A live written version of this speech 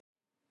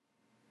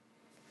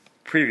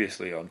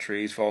Previously on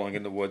Trees Falling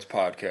in the Woods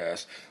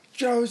podcast.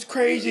 Joe, it's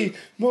crazy.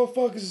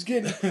 Motherfuckers is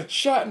getting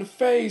shot in the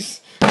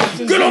face.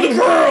 Get on the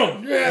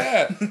ground!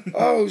 Yeah.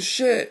 Oh,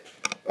 shit.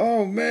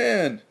 Oh,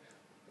 man.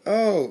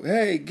 Oh,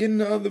 hey, get in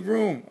the other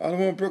room. I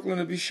don't want Brooklyn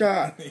to be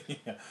shot.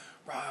 Yeah.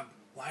 Rob,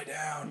 lie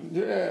down.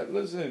 Yeah,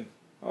 listen.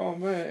 Oh,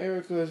 man,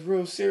 Erica is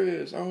real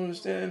serious. I don't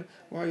understand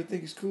why you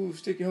think it's cool to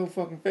stick your whole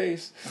fucking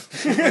face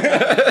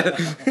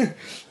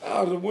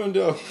out of the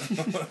window.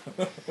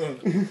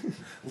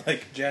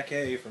 Like Jack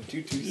A from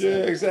 227.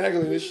 Yeah,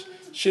 exactly. This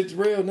shit's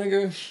real,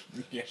 nigga.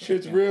 Yeah.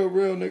 Shit's real,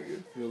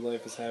 nigga. Real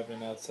life is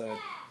happening outside.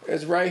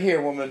 It's right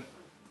here, woman.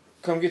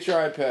 Come get your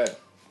iPad.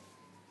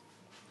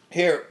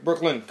 Here,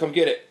 Brooklyn, come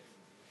get it.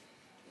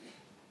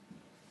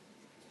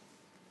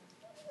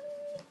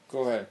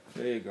 Go ahead.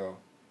 There you go.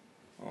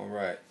 All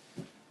right.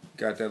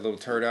 Got that little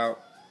turd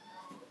out.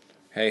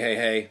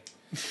 Hey.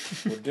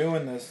 We're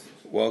doing this.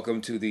 Welcome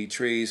to the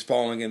Trees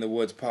Falling in the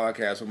Woods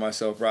podcast with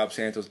myself, Rob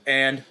Santos,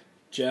 and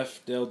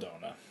Jeff Del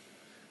Dona.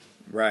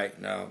 Right.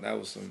 Now,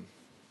 these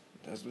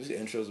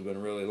intros have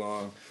been really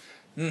long.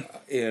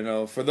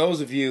 For those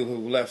of you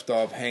who left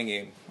off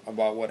hanging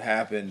about what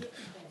happened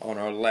on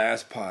our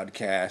last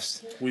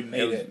podcast, We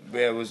made it.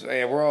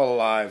 We're all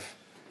alive.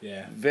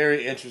 Yeah.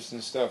 Very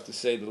interesting stuff, to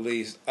say the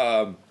least.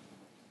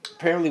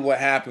 Apparently what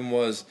happened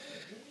was,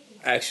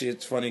 actually,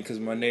 it's funny because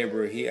my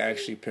neighbor, he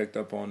actually picked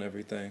up on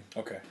everything.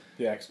 Okay.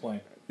 Yeah, explain.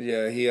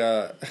 Yeah, he,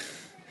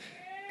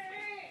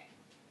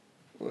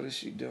 what is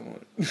she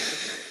doing?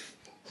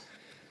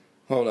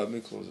 Hold up, let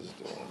me close this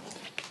door.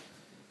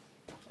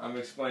 I'm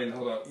explaining,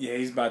 hold up. Yeah,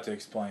 he's about to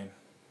explain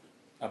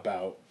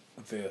about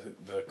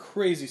the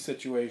crazy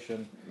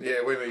situation.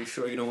 Yeah, wait a minute, you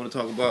sure you don't want to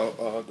talk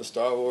about the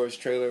Star Wars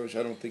trailer, which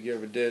I don't think you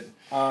ever did?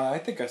 I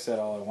think I said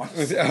all I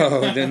wanted.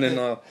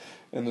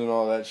 And then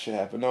all that shit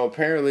happened. No,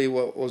 apparently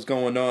what was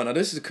going on, now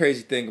this is the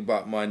crazy thing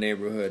about my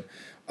neighborhood.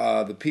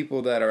 The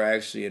people that are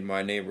actually in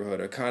my neighborhood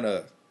are kind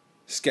of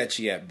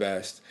sketchy at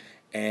best.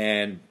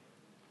 And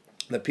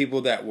the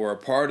people that were a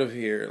part of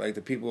here, like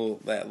the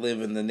people that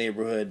live in the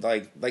neighborhood,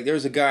 like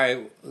there's a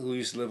guy who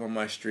used to live on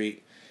my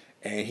street,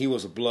 and he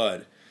was a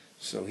blood.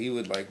 So he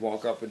would like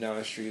walk up and down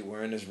the street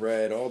wearing his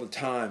red all the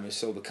time, and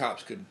so the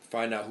cops could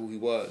find out who he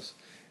was.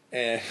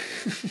 And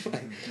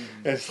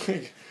it's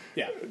like,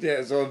 yeah.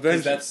 So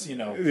eventually, that's you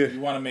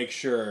want to make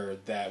sure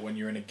that when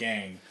you're in a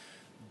gang,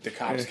 the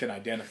cops can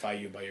identify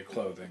you by your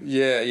clothing.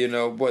 Yeah,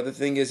 but the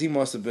thing is, he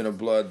must have been a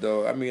blood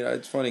though. I mean,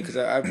 it's funny because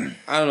I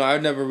don't know.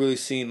 I've never really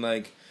seen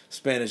like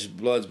Spanish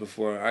Bloods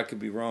before. I could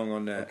be wrong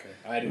on that. Okay,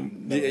 I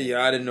didn't know.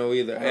 Yeah, I didn't know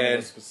either. I don't know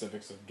and the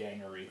specifics of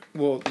gangery.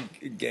 Well,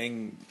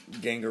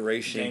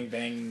 gangeration.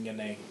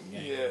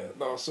 Yeah.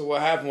 No. So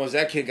what happened was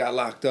that kid got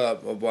locked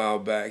up a while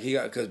back. He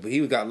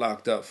got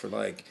locked up for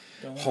like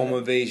home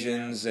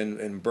invasions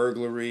and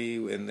burglary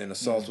and then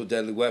assaults with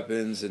deadly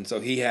weapons, and so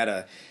he had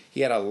a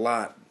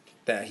lot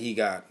that he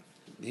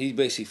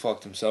basically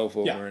fucked himself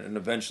over, and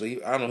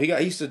eventually, I don't know, he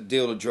used to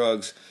deal with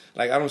drugs.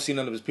 Like, I don't see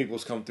none of his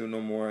peoples come through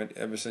no more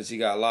ever since he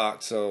got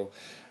locked, so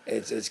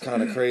it's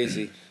kind of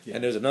crazy. Yeah.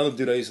 And there's another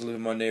dude that used to live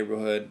in my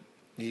neighborhood.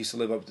 He used to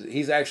live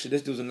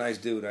this dude's a nice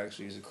dude,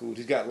 actually.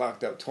 He's got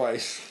locked up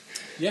twice.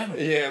 Yeah.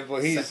 Yeah,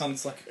 but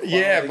sounds like a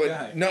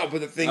guy. No,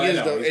 but the thing is,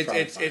 though,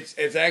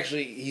 it's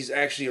actually, he's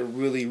actually a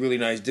really, really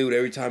nice dude.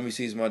 Every time he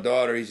sees my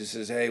daughter, he just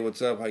says, "Hey,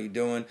 what's up? How you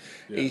doing?"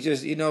 Yeah. He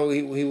just, he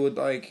would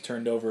like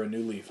turned over a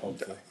new leaf.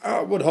 Hopefully,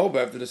 I would hope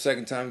after the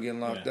second time getting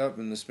locked up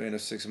in the span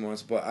of 6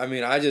 months. But I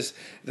mean,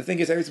 the thing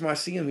is, every time I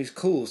see him, he's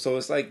cool. So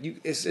it's like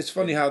it's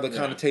funny how the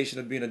connotation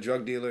of being a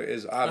drug dealer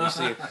is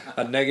obviously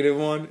a negative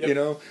one,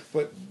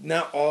 But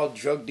not all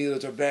drug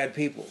dealers are bad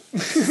people,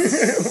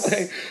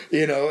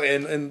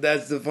 and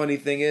that's the funny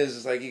thing is,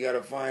 it's like you got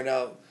to find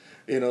out,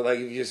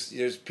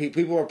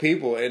 people are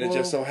people, and it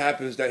just so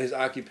happens that his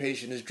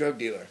occupation is drug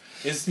dealer.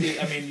 Do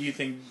you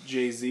think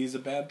Jay-Z is a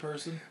bad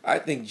person? I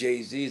think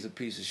Jay-Z is a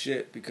piece of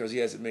shit because he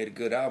hasn't made a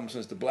good album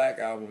since the Black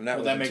Album. That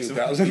was in makes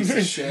 2000. Him a piece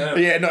of shit.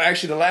 Yeah, no,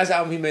 actually, the last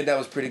album he made that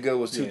was pretty good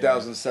was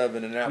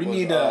 2007, and that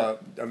was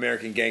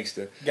American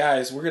Gangster.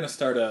 Guys, we're gonna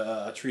start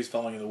a Trees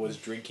Falling in the Woods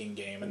drinking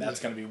game, and that's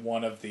gonna be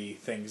one of the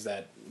things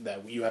that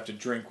you have to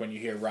drink when you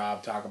hear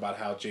Rob talk about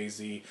how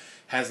Jay-Z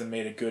hasn't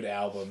made a good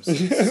album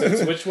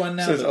since which one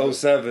now? Since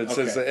 07.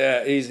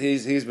 Okay.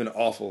 Since he's been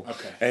awful.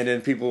 Okay. And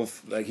then people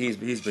like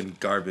he's been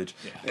garbage.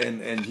 Yeah.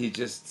 And he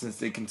just, since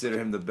they consider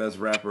him the best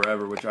rapper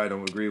ever, which I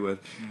don't agree with,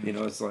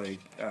 it's like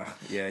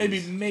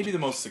maybe the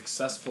most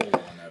successful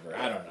one ever.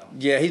 I don't know.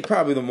 Yeah, he's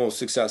probably the most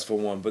successful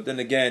one. But then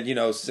again,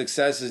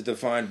 success is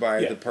defined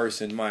by the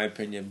person, in my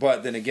opinion.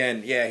 But then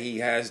again, he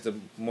has the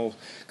most,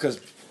 because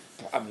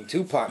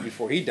Tupac,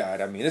 before he died,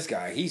 this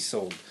guy, he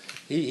sold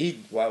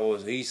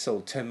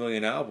 10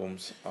 million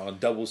albums on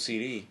double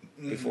CD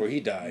before he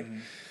died.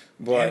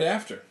 But and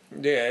after.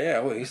 yeah.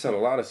 Well, he sold a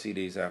lot of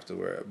CDs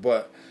afterward,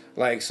 but.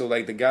 Like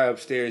the guy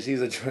upstairs,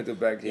 he's a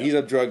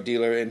drug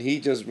dealer, and he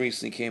just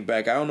recently came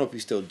back. I don't know if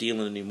he's still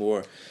dealing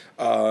anymore.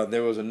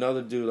 There was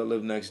another dude that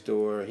lived next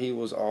door. He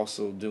was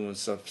also doing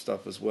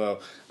stuff as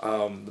well.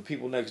 The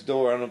people next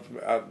door, I don't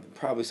know,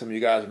 probably some of you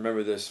guys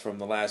remember this from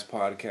the last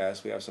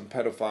podcast. We have some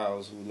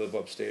pedophiles who live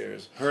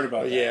upstairs. Heard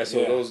about that. Yeah,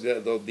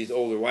 so these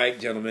older white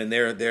gentlemen,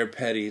 they're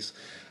petties.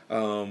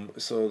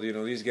 So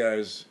these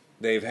guys,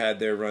 they've had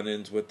their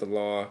run-ins with the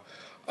law.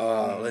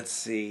 Let's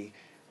see.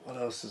 What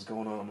else is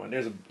going on?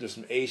 There's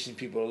some Asian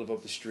people that live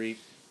up the street.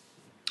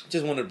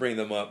 Just wanted to bring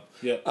them up.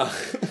 Yep.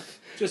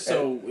 Just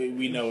so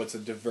we know it's a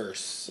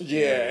diverse.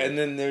 Yeah, and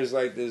then there's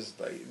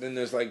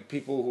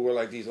people who are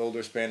like these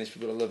older Spanish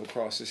people that live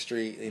across the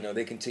street.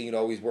 They continue to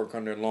always work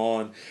on their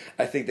lawn.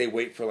 I think they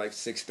wait for like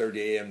 6:30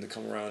 a.m. to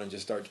come around and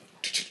just start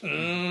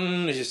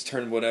just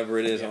turn whatever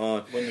it is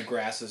on when the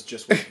grass is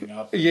just waking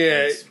up.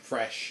 Yeah, it's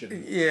fresh.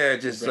 And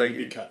just ready like to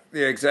be cut.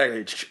 Yeah,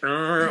 exactly.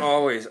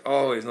 Always,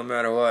 no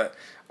matter what.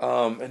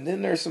 And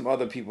then there's some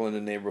other people in the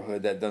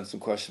neighborhood that done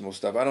some questionable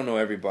stuff. I don't know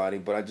everybody,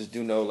 but I just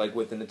do know, like,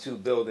 within the two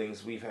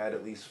buildings, we've had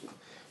at least,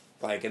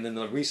 like, and then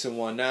the recent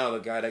one now, the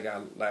guy that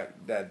got,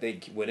 like, that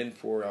they went in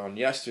for on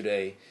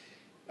yesterday,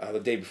 the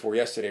day before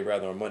yesterday,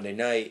 rather, on Monday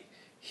night,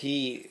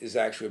 he is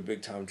actually a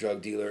big-time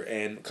drug dealer,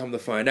 and come to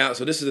find out,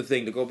 so this is the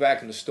thing, to go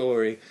back in the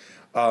story,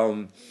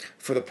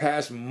 for the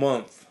past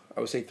month, I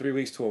would say 3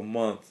 weeks to a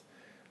month,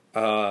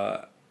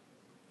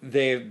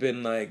 they've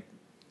been, like,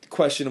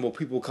 questionable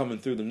people coming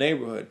through the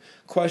neighborhood.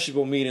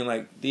 Questionable meaning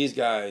like these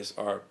guys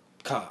are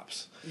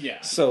cops.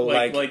 Yeah. So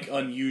like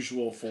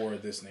unusual for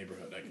this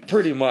neighborhood, I guess.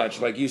 Pretty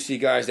much. Like you see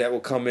guys that will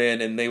come in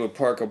and they would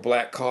park a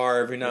black car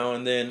every now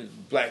and then.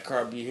 Black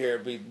car be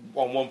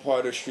on one part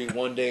of the street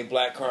one day,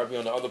 black car be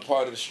on the other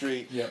part of the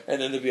street. Yep.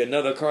 And then there'd be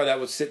another car that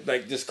would sit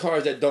like just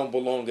cars that don't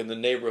belong in the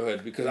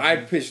neighborhood because I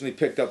personally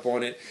picked up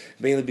on it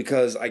mainly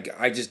because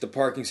I just the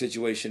parking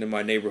situation in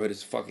my neighborhood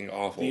is fucking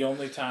awful. The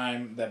only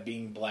time that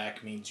being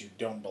black means you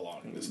don't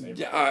belong in this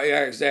neighborhood.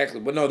 Yeah,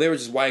 exactly. But no, they were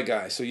just white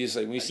guys. So you just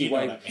like when you see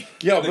white,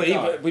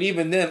 but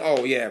even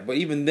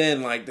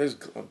then, like there's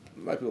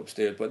white people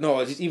upstairs. But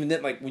no, just even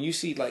then, like when you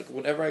see like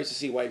whenever I used to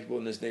see white people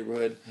in this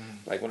neighborhood,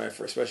 like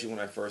especially when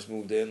I first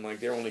moved in, like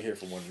they're only here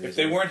for one reason. If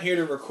they weren't here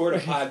to record a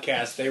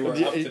podcast, they were up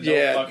to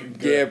no fucking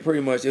good. Yeah,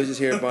 pretty much. They were just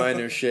here buying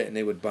their shit and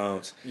they would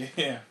bounce.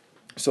 Yeah.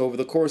 So over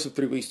the course of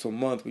 3 weeks to a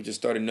month, we just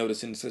started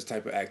noticing this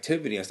type of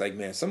activity. I was like,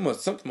 man,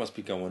 something must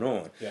be going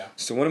on. Yeah.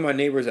 So one of my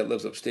neighbors that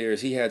lives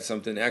upstairs, he had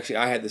something. Actually,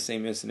 I had the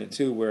same incident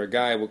too, where a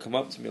guy would come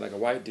up to me, like a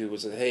white dude,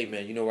 would say, "Hey,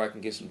 man, you know where I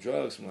can get some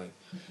drugs?" I'm like,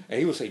 and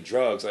he would say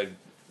drugs, like,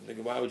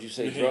 nigga, why would you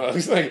say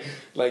drugs?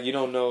 like you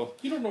don't know.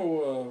 You don't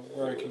know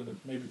where I can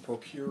maybe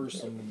procure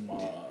some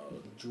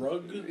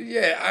drug.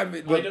 Yeah, I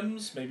mean,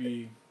 items,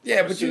 maybe.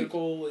 Yeah, but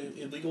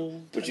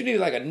illegal. But you need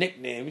like a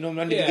nickname, you know.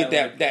 I need to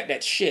get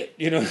that shit,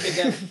 you know.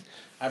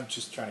 I'm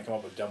just trying to come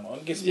up with a dumb one.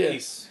 Get some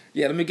peace.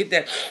 Yeah, let me get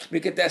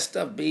that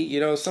stuff, B.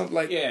 You know, something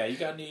like. Yeah, you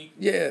got any?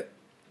 Yeah,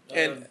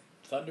 and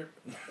Thunder.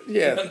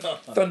 Yeah,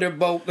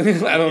 Thunderbolt.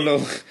 I don't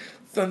know.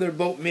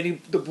 Thunderbolt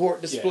mini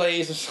deport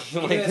displays or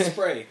something like that.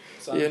 Spray.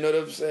 Son. You know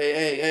what I'm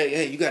saying?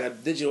 Hey, you got a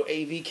digital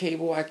AV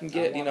cable I can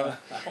get,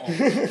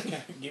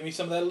 Give me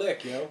some of that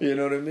lick, yo. You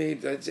know what I mean?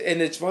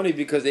 And it's funny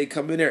because they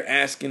come in there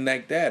asking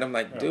like that. I'm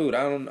like, dude,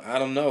 I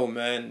don't know,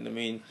 man. I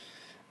mean,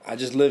 I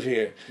just live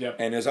here. Yep.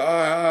 And it's, all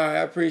right, I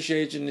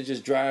appreciate you, and they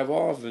just drive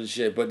off and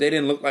shit. But they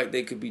didn't look like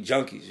they could be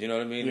junkies, you know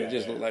what I mean? They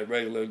just look like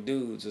regular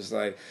dudes. It's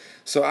like,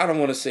 so I don't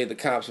want to say the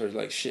cops are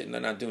like shit and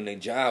they're not doing their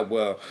job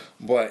well,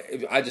 but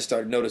I just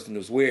started noticing it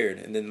was weird.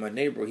 And then my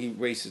neighbor,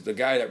 the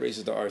guy that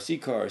races the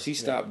RC cars, he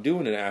stopped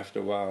doing it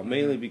after a while,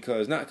 mainly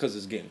because, not because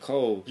it's getting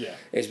cold,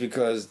 it's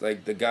because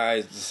like the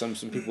guys, some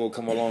people will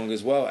come along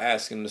as well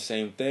asking the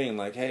same thing,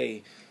 like,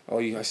 hey,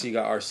 I see you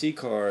got RC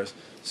cars.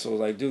 So,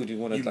 like, dude, you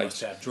want to, like...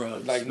 must have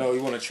drugs. Like, no,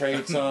 you want to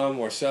trade some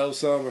or sell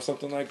some or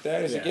something like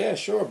that? He's like, yeah,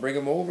 sure, bring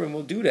them over and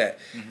we'll do that.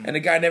 Mm-hmm. And the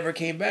guy never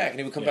came back. And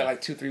he would come back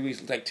like 2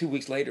 weeks, like 2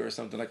 weeks later or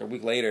something, like a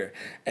week later.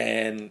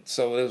 And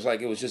so it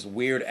was just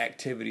weird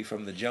activity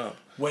from the jump.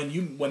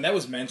 When that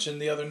was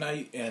mentioned the other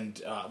night,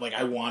 and,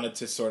 I wanted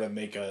to sort of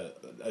make a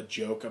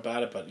joke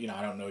about it, but,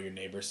 I don't know your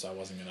neighbors, so I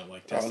wasn't going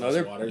to, test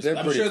those waters.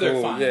 I'm sure they're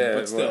fine,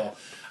 but still.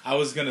 I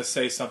was going to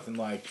say something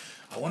like,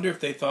 I wonder if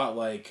they thought,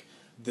 like...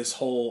 this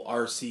whole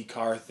RC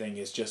car thing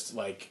is just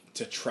like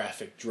to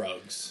traffic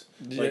drugs.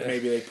 Yeah. Like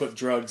maybe they put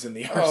drugs in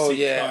the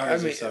RC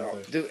cars or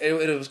something. Dude,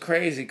 it was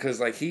crazy because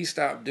like he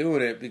stopped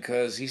doing it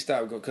because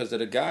of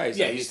the guys.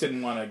 Yeah, he just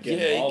didn't want to get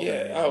involved in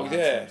it. Oh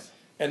yeah.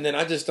 And then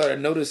I just started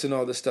noticing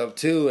all this stuff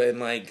too, and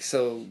like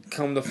so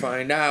come to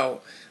find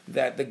out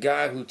that the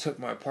guy who took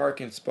my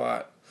parking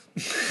spot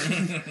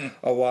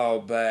a while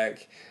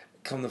back.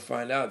 Come to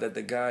find out that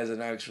the guy's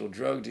an actual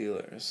drug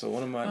dealer. So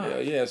one of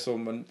my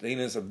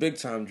he's a big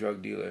time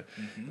drug dealer,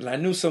 and I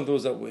knew something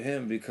was up with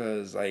him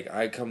because like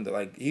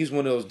he's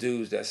one of those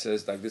dudes that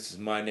says like this is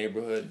my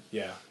neighborhood.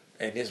 Yeah.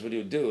 And here's what he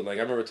would do. Like,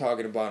 I remember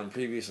talking about him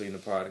previously in the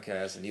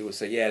podcast, and he would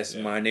say, yeah, this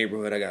is my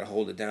neighborhood. I got to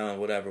hold it down,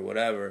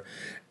 whatever.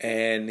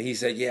 And he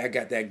said, yeah, I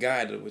got that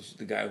guy, which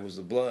the guy who was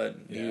the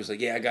blood. He was like,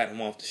 yeah, I got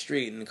him off the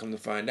street. And come to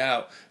find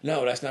out,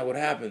 no, that's not what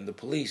happened. The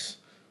police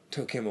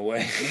took him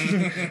away.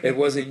 It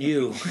wasn't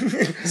you.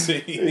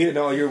 See,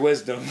 Your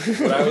wisdom.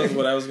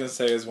 what I was gonna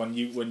say is when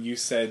you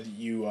said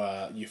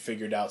you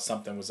figured out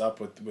something was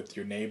up with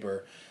your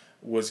neighbor,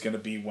 was gonna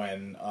be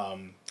when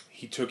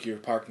he took your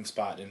parking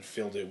spot and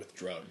filled it with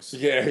drugs.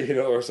 Yeah,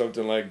 or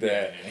something like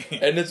that.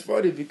 And it's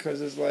funny because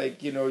it's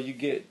like, you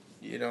get,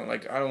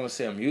 like, I don't want to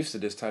say I'm used to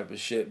this type of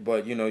shit,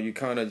 but you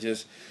kind of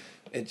just.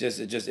 It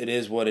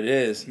is what it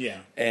is. Yeah.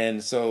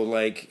 And so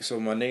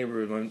my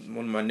neighbor, one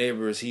of my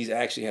neighbors, he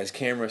actually has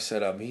cameras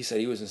set up. He said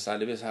he was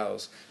inside of his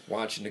house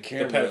watching the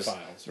cameras. The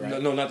pedophiles,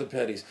 right? No, not the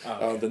petties.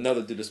 Oh, okay.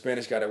 Another dude, the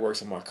Spanish guy that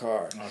works on my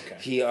car.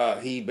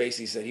 Okay. He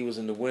basically said he was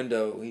in the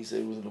window. He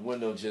said he was in the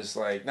window, just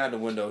like not in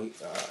the window.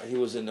 He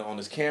was on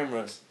his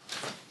cameras,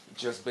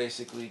 just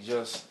basically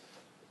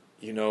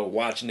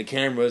watching the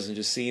cameras and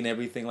just seeing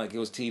everything like it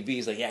was TV.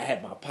 He's like, yeah, I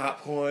had my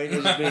popcorn.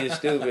 It was being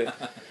stupid.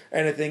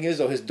 And the thing is,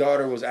 though, his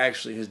daughter was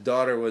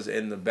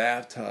in the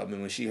bathtub,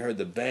 and when she heard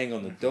the bang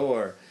on the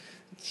door,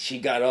 she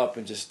got up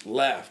and just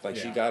left. Like,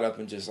 she got up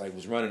and just, like,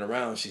 was running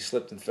around. She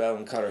slipped and fell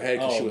and cut her head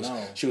because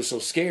she was so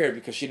scared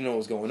because she didn't know what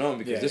was going on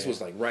because this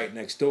was, like, right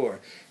next door.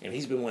 And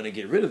he's been wanting to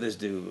get rid of this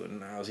dude.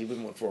 And he's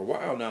been wanting for a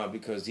while now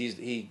because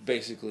he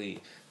basically...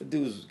 The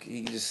dude,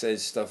 he just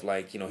says stuff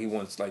like, he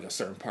wants, like, a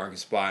certain parking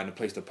spot and a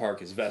place to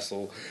park his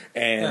vessel.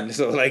 And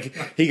so,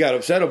 like, he got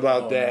upset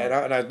about that.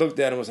 No. And I looked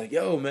at him and was like,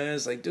 yo, man,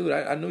 it's like, dude,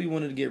 I know you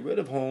wanted to get rid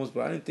of Holmes,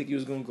 but I didn't think he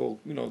was going to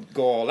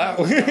go all out.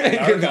 And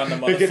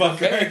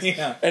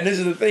this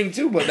is the thing,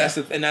 too, but that's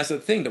the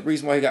thing. The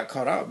reason why he got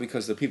caught out,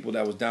 because the people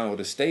that was down with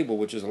the stable,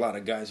 which is a lot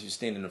of guys who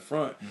stand in the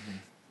front,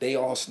 they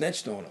all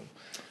snitched on him.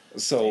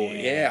 So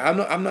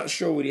I'm not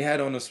sure what he had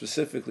on him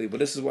specifically,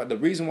 but this is the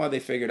reason why they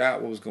figured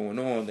out what was going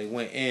on. They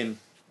went in,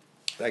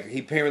 like,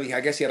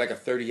 I guess he had like a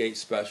 38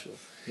 special.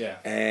 Yeah.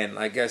 And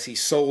I guess he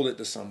sold it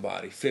to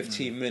somebody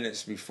 15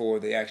 minutes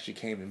before they actually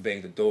came and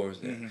banged the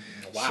doors in.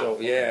 Wow.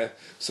 So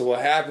so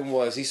what happened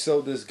was he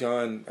sold this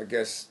gun, I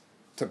guess,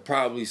 to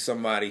probably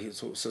somebody,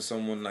 so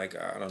someone like,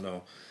 I don't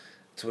know,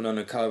 to an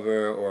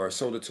undercover, or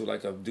sold it to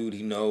like a dude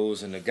he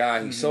knows, and the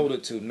guy he sold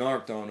it to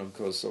narked on him,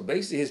 so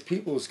basically his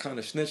people was kind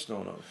of snitched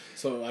on him.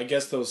 So I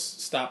guess those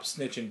stop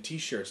snitching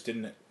T-shirts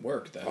didn't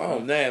work then. Oh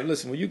man,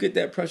 listen, when you get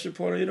that pressure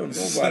point on you,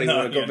 nobody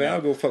want to go, man,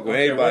 I'll go fuck with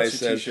anybody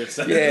says.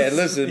 Yeah,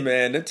 listen,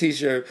 man, that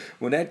T-shirt,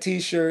 when that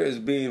T-shirt is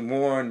being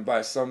worn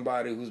by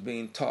somebody who's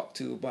being talked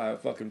to by a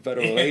fucking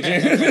federal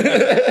agent,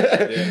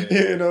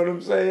 you know what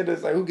I'm saying?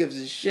 It's like, who gives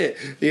a shit?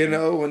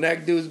 When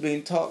that dude's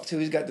being talked to,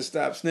 he's got the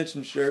stop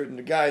snitching shirt, and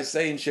the guy's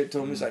saying shit to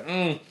him. He's like,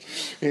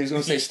 he's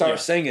gonna say, start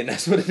singing.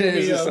 That's what it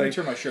is. It's let me like,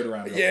 turn my shirt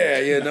around.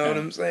 You know what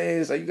I'm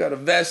saying? It's like, you got a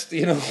vest,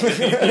 and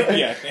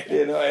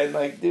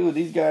like, dude,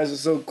 these guys are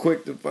so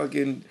quick to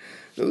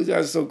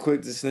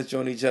snitch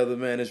on each other,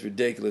 man. It's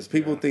ridiculous.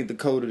 People think the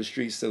code of the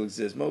street still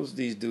exists. Most of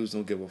these dudes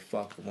don't give a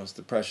fuck once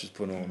the pressure's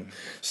put on them.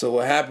 So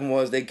what happened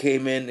was they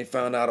came in, they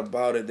found out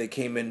about it. They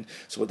came in.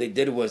 So what they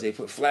did was they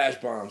put flash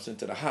bombs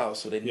into the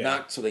house. So they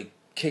they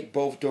kicked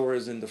both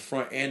doors in, the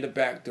front and the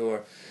back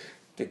door.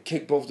 They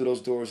kicked both of those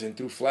doors and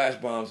threw flash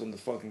bombs on the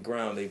fucking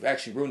ground. They've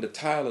actually ruined the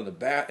tile in the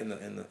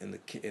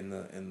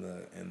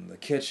in the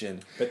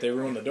kitchen. But they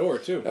ruined the door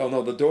too. Oh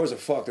no, the doors are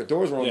fucked. The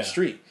doors were on the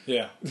street.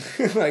 Yeah.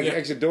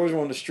 Actually, the doors were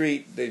on the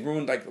street. They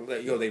ruined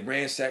they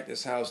ransacked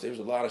this house. There was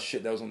a lot of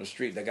shit that was on the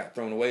street that got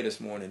thrown away this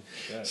morning.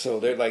 Yes. So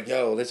they're like,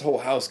 this whole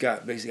house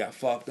got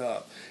fucked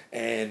up.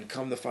 And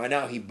come to find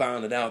out, he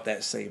bonded out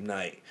that same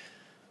night.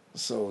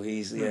 So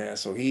he's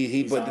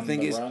but the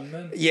thing is,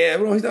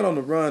 he's not on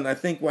the run. I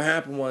think what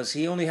happened was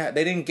they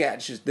didn't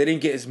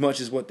get as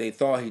much as what they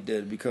thought he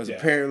did, because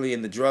apparently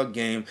in the drug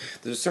game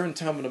there's a certain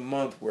time of the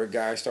month where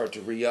guys start to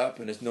re-up,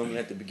 and it's normally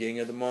at the beginning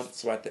of the month.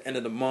 So at the end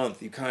of the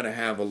month you kind of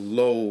have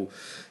low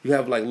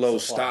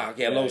stock,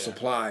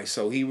 supply.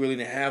 So he really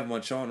didn't have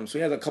much on him. So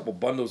he had a couple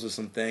bundles of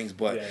some things,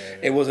 but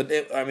it wasn't.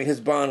 His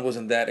bond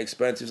wasn't that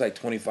expensive. It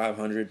was like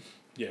 $2,500.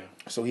 Yeah.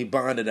 So he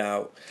bonded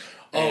out.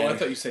 Oh, I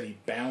thought you said he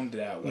bounded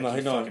out. Like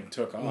he fucking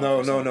took off.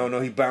 No.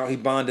 He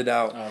bonded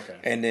out. Oh, okay.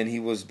 And then he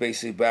was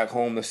basically back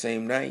home the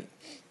same night.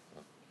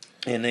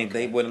 And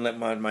they wouldn't let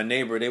my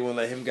neighbor, they wouldn't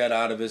let him get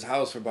out of his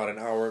house for about an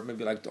hour,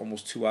 maybe like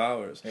almost 2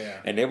 hours.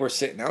 Yeah. And they were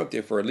sitting out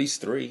there for at least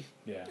 3.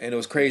 Yeah. And it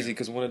was crazy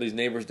because one of these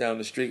neighbors down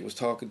the street was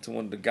talking to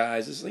one of the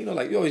guys. It's,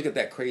 like you always get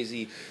that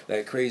crazy,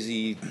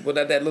 well,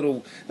 that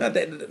little,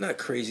 not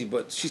crazy,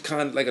 but she's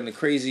kind of like a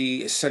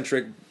crazy,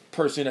 eccentric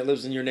person that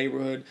lives in your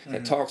neighborhood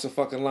that talks a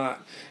fucking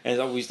lot and is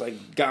always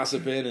like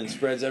gossiping and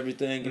spreads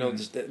everything.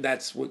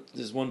 That's what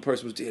this one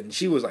person was doing. And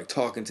she was like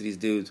talking to these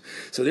dudes.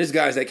 So there's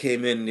guys that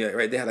came in,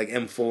 right? They had like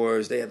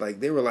M4s.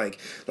 They were like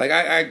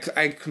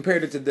I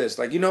compared it to this.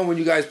 Like, when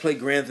you guys play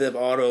Grand Theft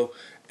Auto,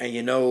 and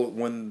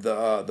when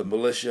the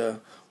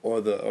militia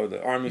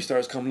the army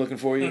starts come looking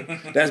for you.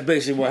 That's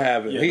basically what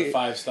happened. Yeah, the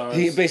 5 stars.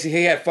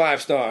 He had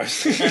 5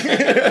 stars.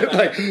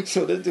 Like,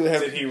 so this dude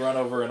had. Did he run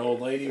over an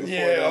old lady before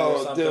Yeah, that or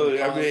oh something?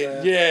 dude, I mean,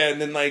 That? yeah,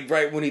 and then like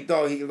right when he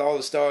thought all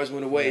the stars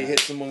went away, he hit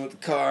someone with the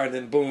car, and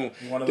then boom.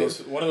 One of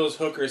those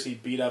hookers he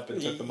beat up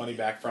and took the money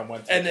back from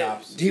went to And the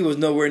cops. he was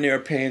nowhere near a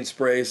pain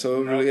spray,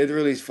 so it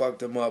really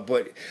fucked him up.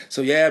 But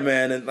so yeah,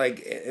 man, and like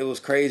it was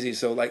crazy.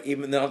 So like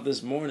even now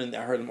this morning,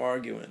 I heard him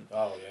arguing.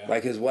 Oh yeah,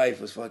 like his wife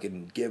was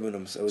fucking giving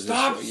him. So it was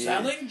stop just,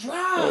 selling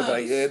drugs. It was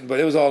like, but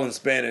it was all in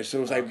Spanish. So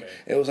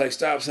it was like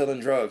stop selling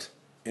drugs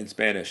in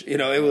Spanish. You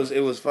know,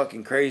 it was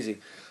fucking crazy.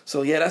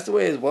 So yeah, that's the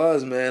way it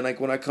was, man. Like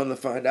when I come to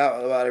find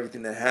out about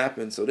everything that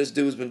happened. So this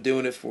dude's been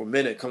doing it for a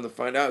minute. Come to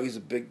find out, he's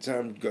a big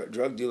time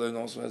drug dealer and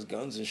also has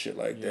guns and shit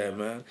like that,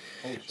 man.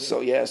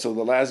 So yeah, so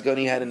the last gun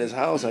he had in his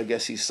house, I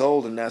guess he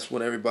sold, and that's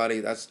when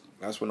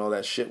that's when all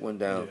that shit went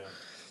down. Yeah.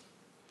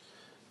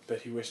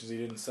 Bet he wishes he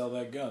didn't sell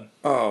that gun.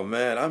 Oh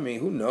man, I mean,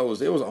 who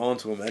knows? It was on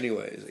to him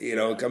anyways. You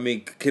know, I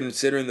mean,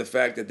 considering the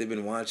fact that they've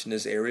been watching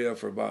this area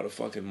for about a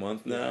fucking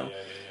month now.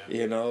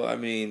 You know, I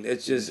mean,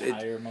 it's just the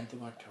entire month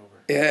of October.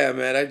 Yeah,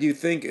 man. I do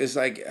think it's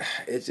like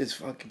it's just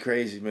fucking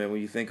crazy, man.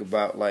 When you think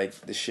about like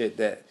the shit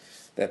that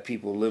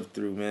people live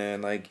through,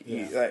 man. Like,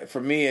 like for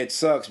me, it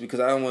sucks because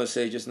I don't want to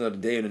say just another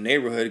day in the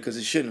neighborhood because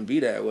it shouldn't be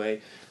that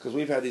way. Because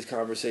we've had these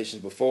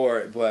conversations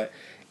before, but.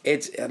 I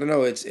don't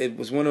know. It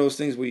was one of those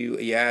things where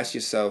you ask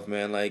yourself,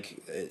 man,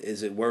 like,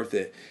 is it worth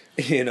it?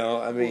 You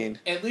know, I mean,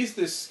 at least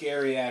this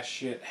scary ass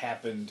shit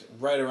happened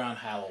right around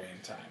Halloween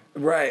time.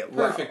 Right,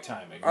 perfect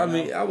timing. I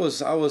mean, I was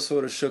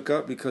sort of shook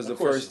up because the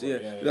first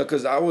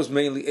because I was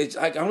mainly.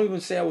 I don't even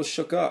say I was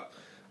shook up.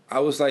 I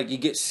was like, you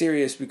get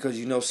serious because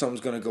you know something's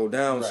going to go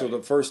down. Right. So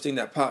the first thing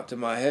that popped in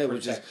my head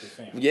was just,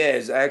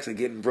 is actually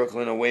getting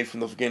Brooklyn away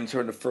from getting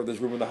turned the furthest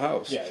room of the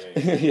house.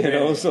 Yeah. you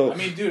know, so. I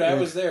mean, dude, I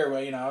was there,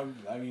 but, you know,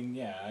 I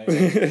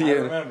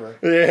remember.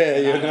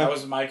 Yeah, that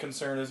was my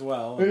concern as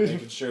well,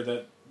 making sure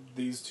that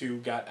these two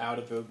got out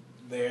of the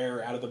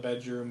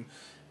bedroom.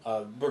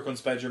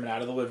 Brooklyn's bedroom and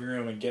out of the living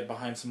room and get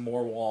behind some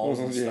more walls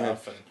and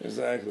stuff. And,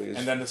 exactly.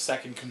 And then the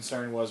second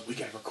concern was we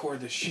gotta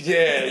record this shit.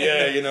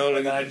 Yeah, you know.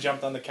 And then I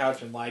jumped on the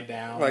couch and lied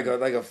down. Like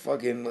a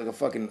fucking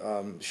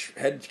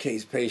head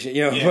case patient,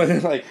 you know.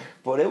 Yeah.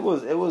 but it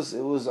was you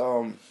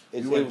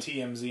went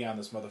TMZ on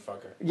this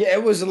motherfucker. Yeah,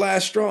 it was the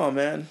last straw,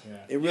 man. Yeah.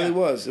 It really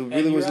was. It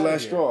really was the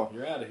last straw.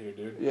 You're out of here,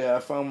 dude. Yeah, I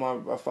found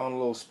a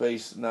little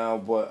space now,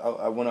 but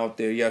I went out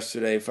there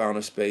yesterday, found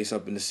a space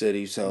up in the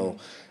city, so.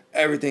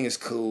 Everything is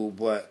cool,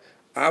 but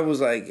I was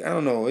like, I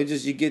don't know.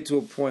 You get to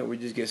a point where you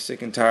just get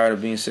sick and tired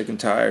of being sick and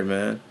tired,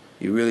 man.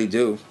 You really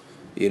do.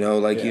 You know,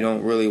 like you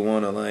don't really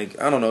want to,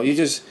 like, I don't know. You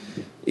just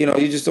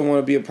don't want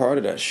to be a part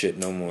of that shit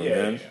no more,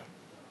 man.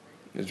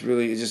 Yeah.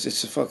 It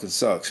just fucking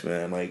sucks,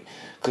 man. Like,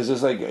 cause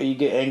it's like you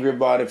get angry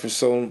about it I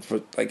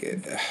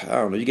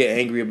don't know. You get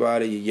angry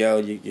about it, you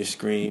yell, you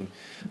scream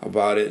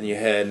about it in your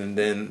head, and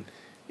then.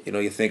 You know,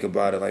 you think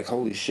about it like,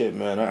 holy shit,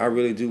 man, I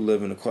really do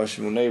live in a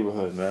questionable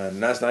neighborhood, man.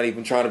 And that's not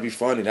even trying to be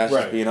funny. That's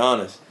just being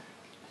honest.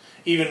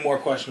 Even more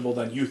questionable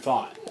than you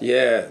thought.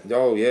 Yeah.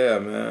 Oh, yeah,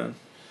 man.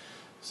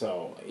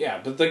 So, yeah.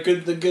 But the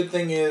good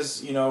thing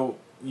is, you know,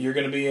 you're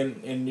going to be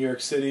in New York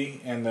City,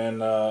 and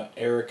then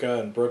Erica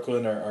and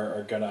Brooklyn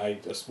are going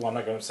to, I'm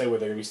not going to say where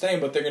they're going to be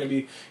staying, but they're going to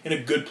be in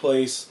a good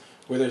place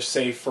where they're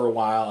safe for a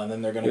while, and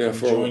then they're going to come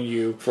join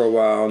you for a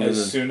while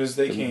as soon as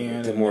they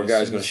can. The more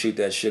guys going to shoot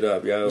that shit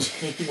up, yo.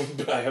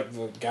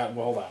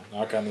 Hold on,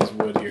 knock on this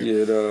wood here.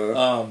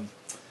 Yeah.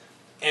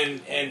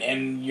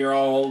 And you're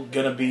all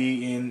going to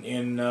be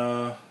in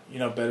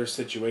better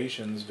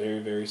situations very,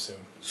 very soon.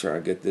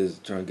 Trying to get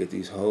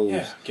these hoes.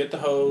 Yeah, get the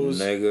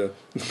hoes. Nigga.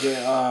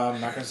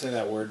 I'm not going to say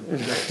that word.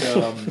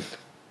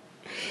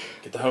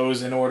 Get the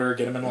hose in order,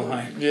 get them in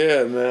line.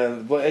 Yeah,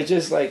 man. But it's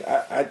just like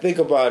I think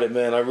about it,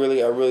 man. I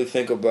really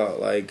think about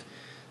like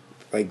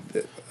I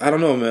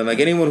don't know, man. Like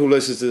anyone who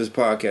listens to this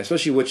podcast,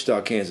 especially Wichita,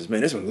 Kansas,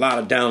 man. There's a lot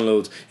of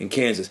downloads in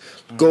Kansas.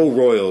 Go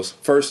Royals,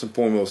 first and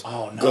foremost.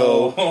 Oh no,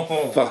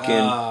 go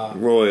fucking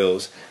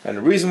Royals. And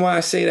the reason why I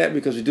say that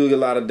because we do get a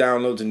lot of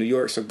downloads in New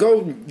York. So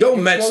go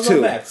Mets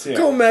too.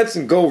 Go Mets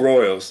and go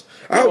Royals.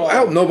 I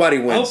hope nobody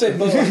wins. I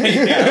hope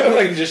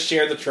they can just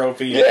share the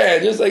trophy. Yeah,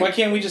 just like why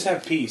can't we just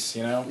have peace?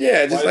 You know?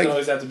 Yeah, just why does it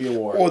always have to be a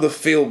war? Or the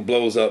field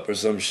blows up or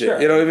some shit.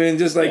 Sure. You know what I mean?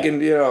 Just like in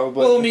But,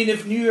 well, I mean,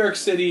 if New York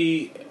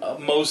City,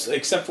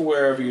 except for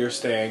wherever you're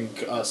staying,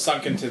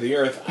 sunk into the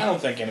earth, I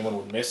don't think anyone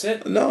would miss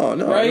it. No.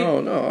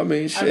 I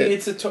mean, shit. I mean,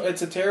 it's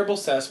a terrible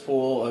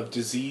cesspool of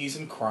disease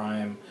and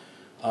crime.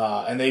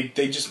 And they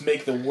just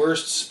make the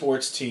worst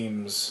sports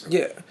teams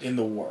in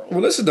the world.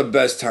 Well, this is the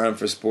best time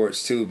for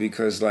sports, too,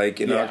 because,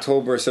 like, in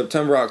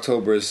September,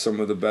 October is some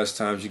of the best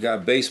times. You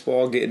got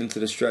baseball getting into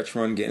the stretch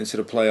run, getting into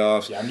the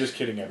playoffs. Yeah, I'm just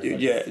kidding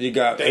everybody. Yeah, you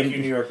got... Thank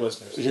you, New York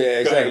listeners. Yeah,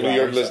 exactly, New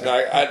York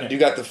listeners. You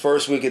got the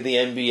first week of the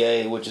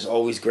NBA, which is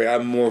always great.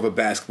 I'm more of a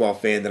basketball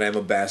fan than I am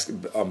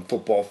a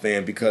football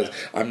fan because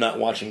I'm not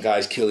watching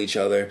guys kill each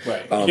other.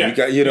 Right.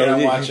 You're not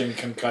watching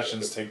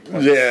concussions take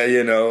place. Yeah,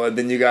 and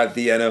then you got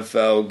the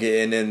NFL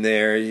getting being in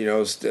there,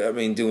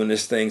 doing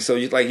this thing. So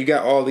you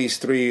got all these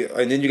three,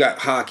 and then you got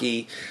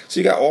hockey. So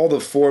you got all the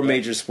four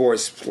major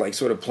sports like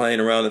sort of playing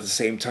around at the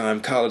same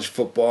time. College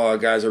football,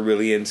 guys are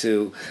really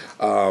into.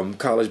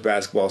 College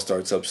basketball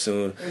starts up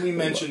soon. And we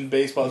mentioned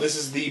baseball. This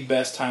is the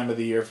best time of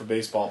the year for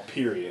baseball,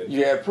 period.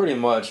 Yeah, pretty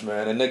much,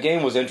 man. And the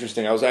game was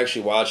interesting. I was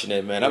actually watching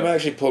it, man. I'm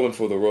actually pulling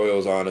for the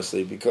Royals,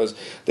 honestly, because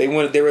they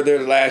were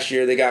there last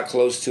year. They got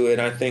close to it.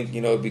 And I think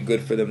it'd be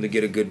good for them to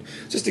get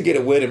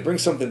a win and bring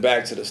something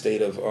back to the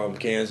state of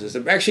Kansas.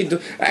 And actually,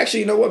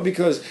 you know what?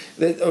 Because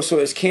so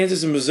it's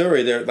Kansas and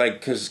Missouri. They're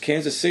because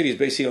Kansas City is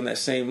basically on that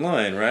same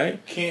line, right?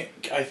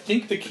 I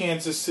think the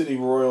Kansas City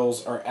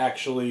Royals are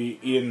actually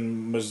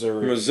in Missouri.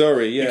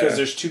 Missouri, yeah. Because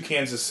there's two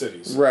Kansas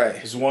cities. Right.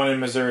 There's one in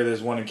Missouri,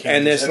 there's one in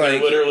Kansas. And they're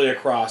literally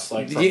across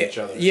from each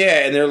other.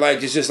 Yeah, and they're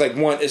it's just like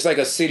one, it's like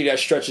a city that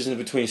stretches in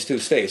between two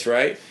states,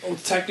 right? Well,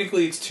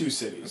 technically it's two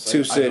cities.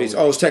 Two cities.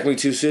 Oh, it's technically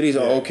two cities?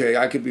 Yeah. Oh, okay.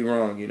 I could be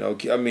wrong,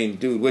 I mean,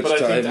 dude, Wichita.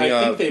 But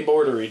I think they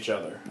border each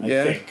other. I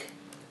think.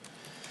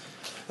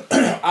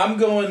 I'm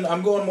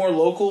going more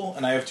local,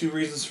 and I have two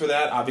reasons for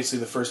that. Obviously,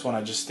 the first one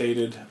I just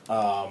stated.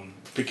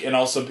 And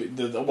also,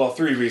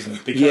 three reasons.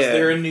 Because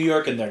they're in New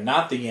York and they're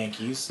not the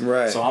Yankees.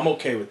 Right. So I'm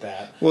okay with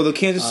that. Well, the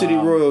Kansas City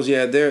Royals,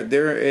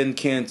 they're in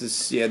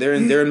Kansas. Yeah, they're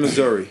in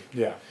Missouri.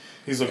 Yeah.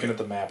 He's looking at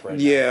the map right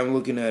now. Yeah, I'm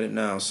looking at it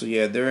now. So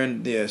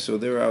so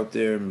they're out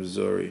there in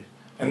Missouri.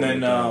 And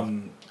then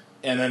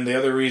the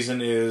other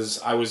reason is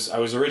I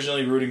was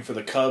originally rooting for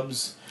the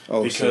Cubs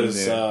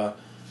because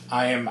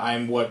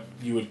I'm what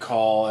you would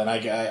call, and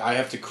I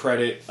have to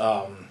credit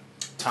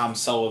Tom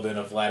Sullivan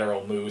of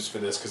Lateral Moves for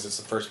this because it's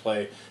the first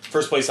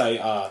place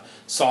I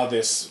saw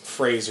this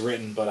phrase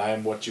written, but I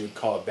am what you would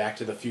call a Back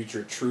to the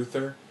Future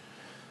truther.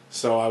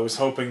 So I was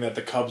hoping that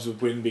the Cubs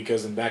would win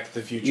because in Back to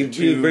the Future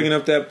 2... You bringing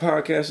up that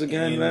podcast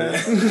again, man?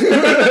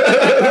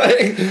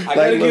 I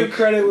gotta give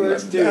credit where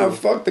it's due. Yeah,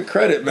 fuck the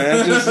credit,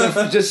 man.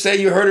 Just say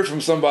you heard it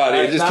from somebody.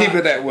 Right, just keep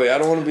it that way. I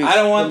don't want to be... I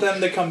don't want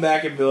them to come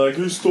back and be like,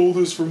 who stole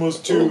this from us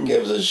too? Who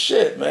gives a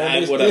shit,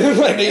 man?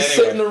 They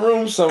sit in the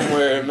room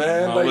somewhere,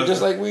 man.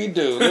 Just like we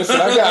do.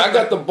 Listen, I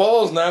got the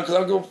balls now because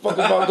I don't give a fuck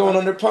about going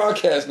on their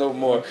podcast no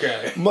more.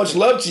 Okay. Much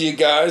love to you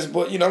guys,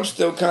 but I'm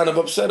still kind of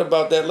upset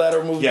about that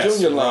Lateral Move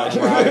Junior line.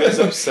 Right. Is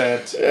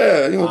upset.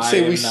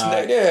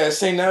 Yeah,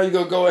 say now you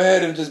go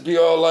ahead and just be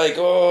all like,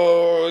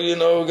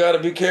 gotta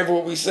be careful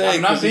what we say.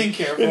 I'm not being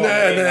careful.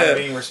 I'm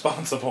being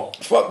responsible.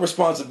 Fuck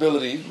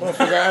responsibility,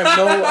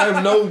 motherfucker.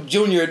 I'm no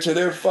junior to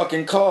their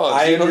fucking cause.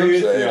 I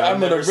agree with you.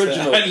 I'm an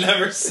original. I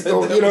never said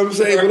that. You know what I'm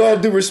saying? With all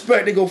due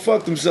respect, they go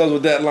fuck themselves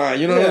with that line.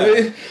 You know what I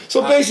mean?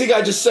 So basically,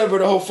 I just severed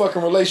the whole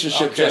fucking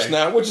relationship just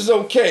now, which is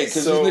okay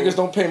because these niggas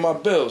don't pay my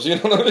bills. You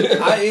know what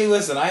I mean?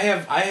 Listen, I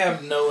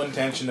have no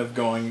intention of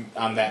going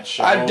on that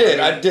show.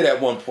 I did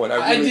at one point.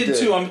 I did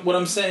too. What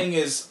I'm saying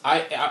is,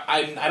 I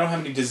don't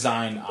have any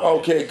design on it.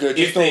 Okay, good.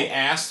 If they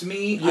asked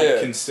me, I'd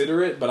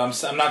consider it. But I'm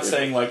not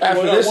saying like, I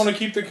want to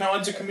keep the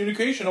lines of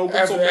communication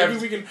open, so maybe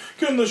we can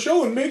get on the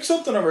show and make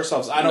something of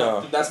ourselves.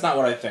 That's not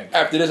what I think.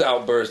 After this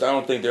outburst, I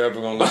don't think they're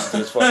ever going to listen to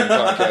this fucking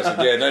podcast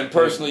again. And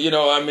personally,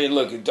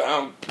 look,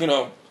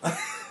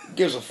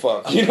 gives a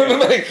fuck. You know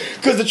what I mean?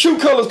 Because the true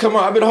colors come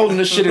out. I've been holding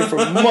this shit in for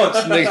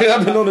months, nigga.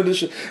 I've been holding this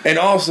shit. And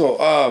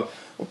also,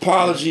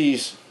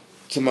 apologies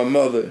to my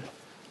mother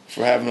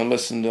for having to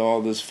listen to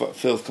all this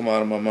filth come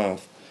out of my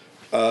mouth.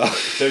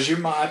 Does your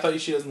mom? I thought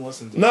she doesn't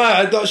listen to it. Nah,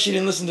 I thought she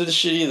didn't listen to the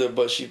shit either,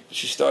 but she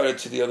started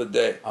to the other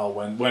day. Oh,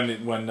 when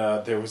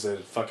there was a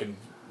fucking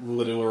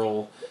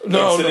literal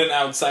incident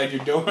outside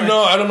your door?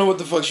 No, I don't know what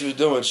the fuck she was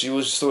doing. She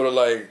was sort of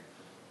like,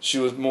 she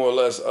was more or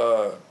less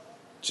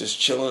just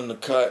chilling in the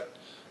cut.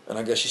 And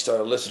I guess she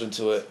started listening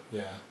to it.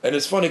 Yeah. And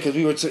it's funny because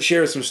we were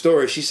sharing some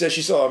stories. She said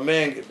she saw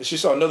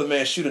another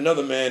man shoot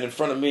another man in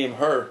front of me and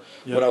her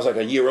when I was like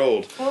a year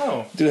old.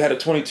 Oh. Dude had a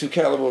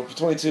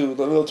the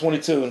little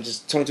 22, and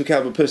just 22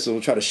 caliber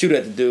pistol, tried to shoot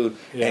at the dude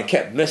and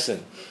kept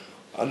missing.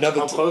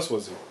 How close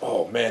was he?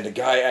 Oh man, the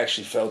guy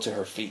actually fell to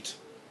her feet.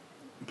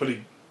 But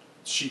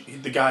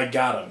the guy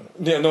got him.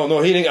 Yeah,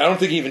 no, he didn't. I don't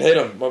think he even hit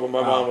him. My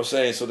mom was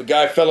saying. So the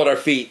guy fell at our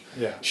feet.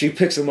 Yeah. She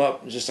picks him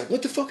up and just like,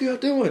 "What the fuck are y'all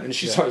doing?" And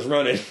she starts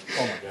running.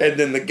 Oh my god. And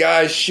then the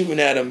guy's shooting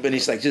at him, and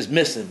he's like just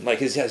missing. Like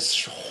he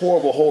has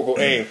horrible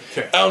aim.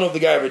 Okay. I don't know if the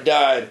guy ever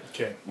died.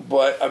 Okay.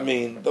 But I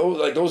mean,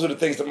 those are the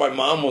things that my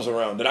mom was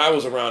around, that I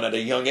was around at a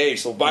young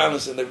age. So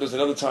violence. And there was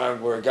another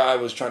time where a guy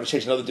was trying to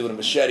chase another dude with a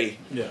machete.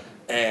 Yeah.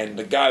 And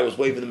the guy was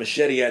waving the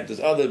machete at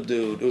this other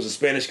dude. It was a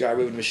Spanish guy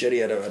waving the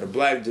machete at a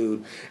black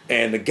dude.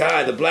 And the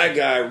black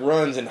guy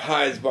runs and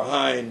hides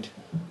behind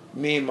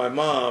me and my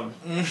mom.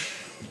 And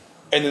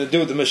then the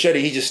dude with the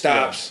machete, he just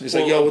stops. He's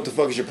like, "Yo, what the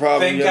fuck is your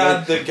problem?" Thank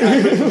God the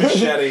guy with the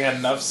machete had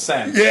enough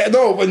sense. Yeah,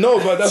 but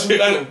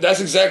that's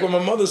exactly what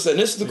my mother said. And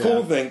this is the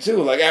cool thing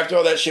too. Like after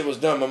all that shit was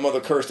done, my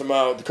mother cursed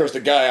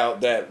the guy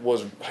out that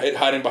was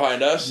hiding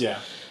behind us. Yeah.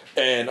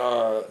 And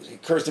he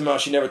cursed him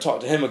out. She never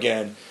talked to him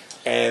again.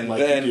 And like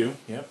then, you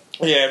do. Yep.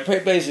 Yeah,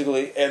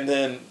 basically. And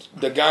then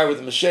the guy with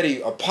the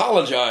machete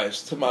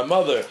apologized to my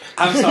mother.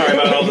 I'm sorry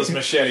about all this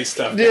machete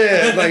stuff.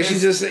 Yeah, like she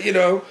just,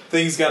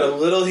 things got a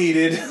little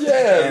heated.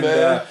 Yeah, and,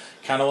 man.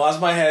 Kind of lost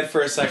my head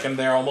for a second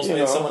there. Almost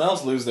made someone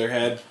else lose their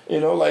head.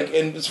 And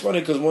it's funny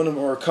because one of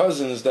her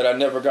cousins that I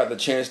never got the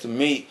chance to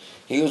meet,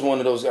 he was one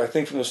of those, I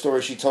think from the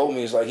story she told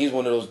me, he's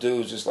one of those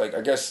dudes, just like,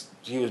 I guess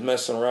he was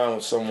messing around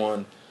with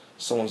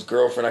someone's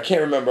girlfriend. I can't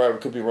remember, I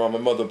could be wrong. My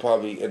mother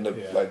probably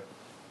ended up,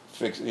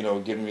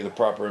 giving me the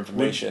proper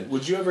information.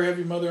 Would you ever have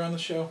your mother on the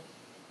show?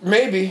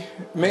 Maybe,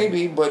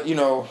 but,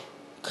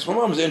 because my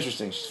mom's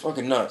interesting. She's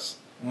fucking nuts.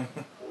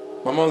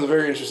 My mom's a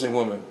very interesting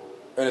woman.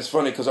 And it's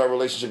funny because our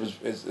relationship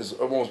is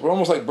almost, we're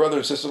almost like brother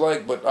and sister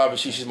like, but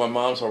obviously she's my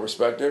mom, so I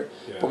respect her.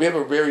 Yeah. But we have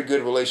a very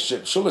good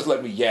relationship. She'll just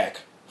let me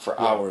yak for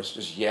hours,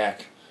 just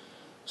yak.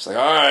 It's like,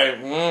 all right,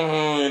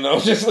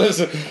 just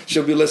listen.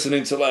 She'll be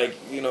listening to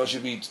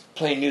she'll be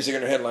playing music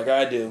in her head like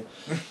I do,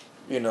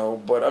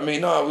 But I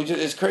mean, no,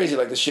 it's crazy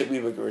like the shit we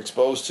were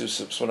exposed to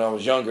when I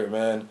was younger,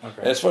 man.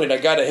 Okay. And it's funny,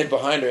 that guy that hid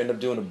behind her ended up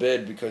doing a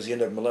bid because he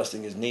ended up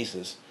molesting his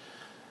nieces.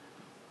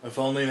 If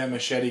only that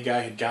machete guy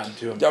had gotten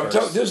to him I'm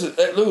first.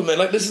 Lou, man,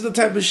 this is the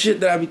type of shit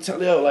that I be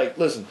telling you.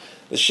 Listen,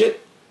 the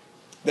shit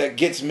that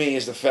gets me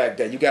is the fact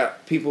that you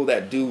got people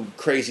that do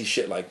crazy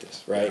shit like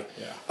this, right?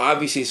 Yeah.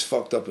 Obviously, it's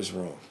fucked up as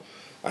wrong.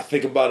 I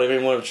think about it.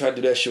 Everyone who tried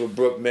to do that shit with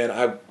Brooke, man.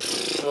 I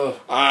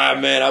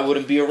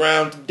wouldn't be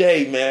around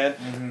today, man.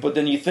 Mm-hmm. But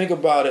then you think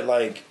about it,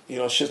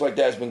 shit like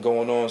that's been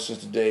going on since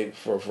the day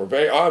for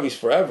very obvious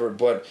forever.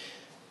 But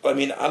I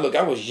mean, I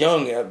was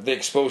young at the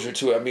exposure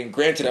to it. I mean,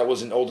 granted, I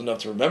wasn't old enough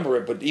to remember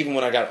it, but even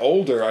when I got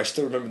older, I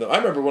still remember them. I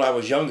remember when I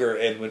was younger,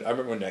 and I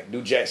remember when that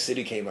New Jack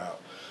City came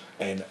out,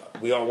 and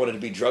we all wanted to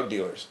be drug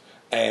dealers.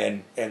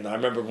 And I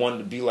remember wanting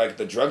to be like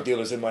the drug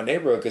dealers in my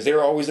neighborhood because they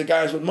were always the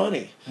guys with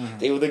money. Mm-hmm.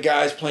 They were the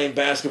guys playing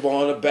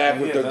basketball in the back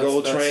with their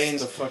gold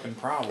trains. That's the fucking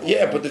problem.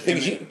 Yeah, right? But the thing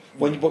is,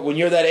 when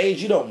you're that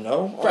age, you don't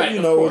know. All right,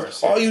 you know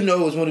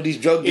is one of these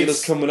drug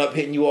dealers coming up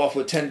hitting you off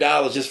with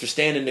 $10 just for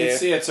standing there.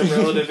 It's a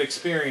relative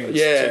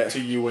experience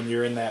to you when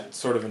you're in that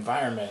sort of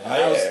environment. And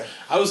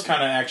I was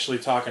kind of actually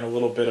talking a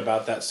little bit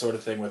about that sort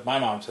of thing with my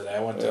mom today. I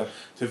went to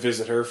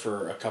visit her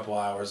for a couple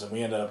hours, and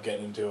we ended up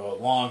getting into a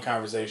long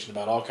conversation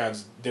about all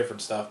kinds of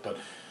different stuff.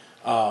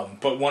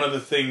 But one of the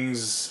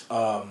things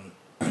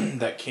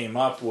that came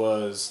up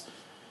was,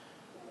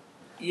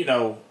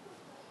 and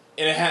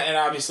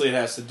obviously it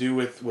has to do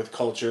with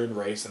culture and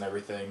race and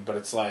everything, but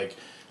it's like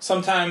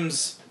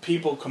sometimes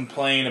people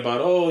complain about,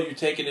 you're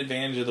taking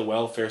advantage of the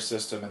welfare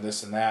system and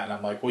this and that, and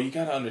I'm like, well, you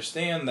got to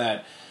understand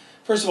that,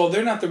 first of all,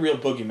 they're not the real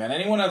boogeyman.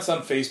 Anyone that's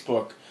on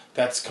Facebook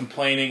that's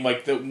complaining,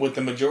 if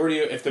the majority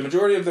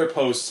of their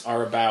posts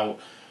are about,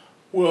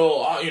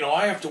 well,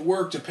 I have to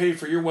work to pay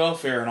for your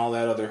welfare and all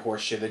that other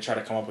horse shit. They try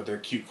to come up with their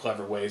cute,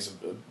 clever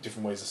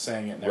different ways of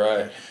saying it and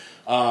everything.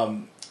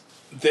 Right.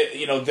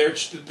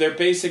 They're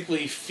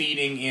basically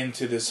feeding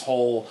into this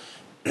whole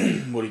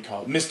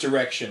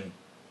misdirection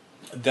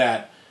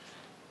that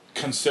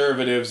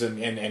conservatives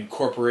and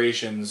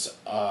corporations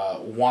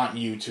want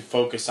you to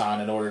focus on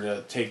in order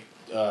to take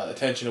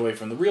attention away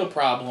from the real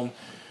problem,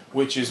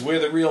 which is where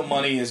the real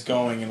money is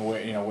going and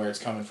where it's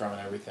coming from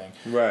and everything.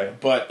 Right.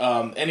 But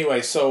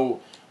anyway,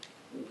 so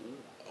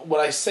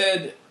what I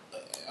said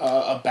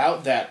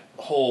about that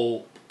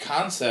whole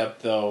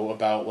concept, though,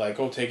 about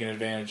taking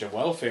advantage of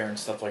welfare and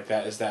stuff like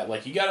that, is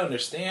that you got to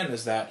understand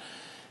is that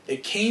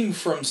it came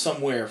from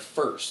somewhere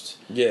first.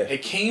 Yeah.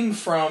 It came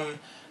from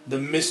the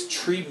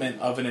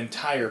mistreatment of an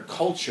entire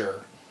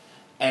culture,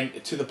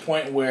 and to the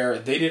point where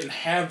they didn't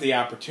have the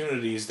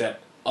opportunities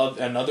that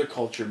another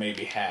culture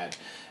maybe had.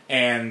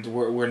 And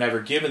we're never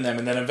given them,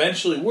 and then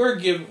eventually we're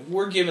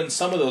given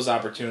some of those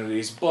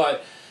opportunities,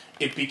 but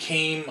it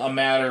became a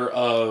matter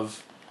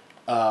of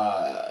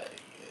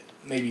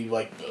maybe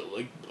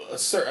a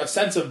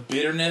sense of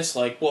bitterness.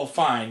 Well,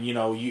 fine,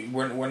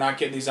 we're not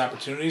getting these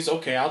opportunities.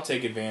 Okay, I'll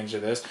take advantage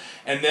of this,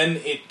 and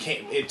then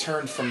it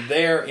turned from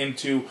there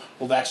into,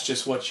 well, that's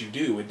just what you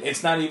do.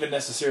 It's not even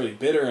necessarily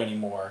bitter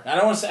anymore. I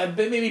don't want to say,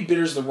 maybe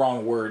bitter is the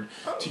wrong word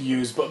to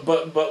use, but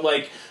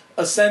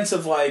a sense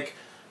of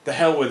the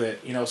hell with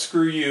it,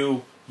 screw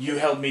you. You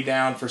held me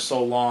down for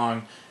so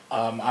long.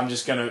 I'm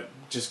just gonna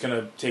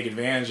take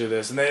advantage of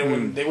this, and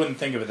they wouldn't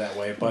think of it that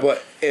way.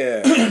 But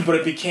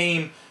it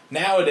became,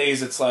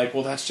 nowadays it's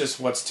well, that's just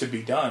what's to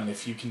be done.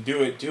 If you can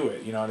do it, do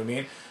it. You know what I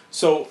mean?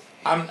 So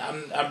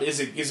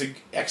is it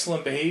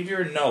excellent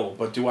behavior? No,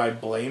 but do I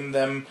blame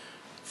them,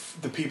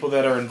 the people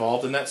that are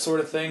involved in that sort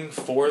of thing,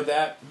 for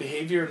that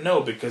behavior?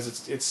 No,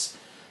 because it's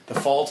the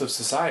fault of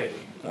society.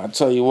 I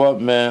tell you what,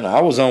 man,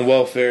 I was on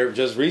welfare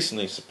just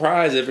recently.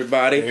 Surprise,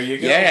 everybody. There you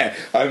go. Yeah.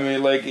 I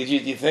mean, if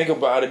you think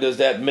about it, does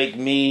that make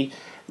me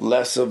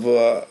less of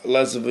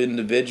an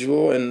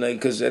individual? And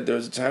because there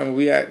was a time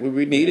when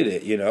we needed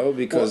it,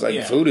 because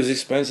food is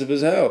expensive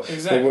as hell.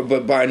 Exactly.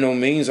 But by no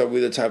means are we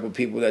the type of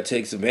people that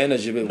takes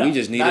advantage of it. No, we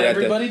just need it. Not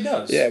everybody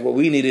does. Yeah, well,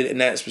 we need it in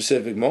that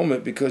specific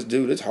moment because,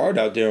 dude, it's hard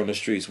out there on the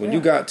streets when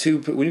you got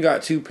two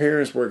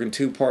parents working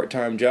 2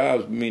 part-time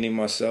jobs, meaning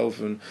myself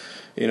and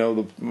you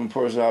know, the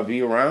person I'll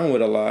be around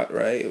with a lot,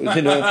 right?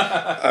 You know,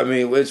 I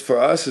mean, it's for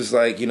us. It's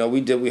like, you know,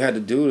 we had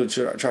to do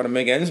to try to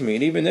make ends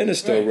meet. Even then, it's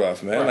still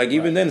rough, man. Like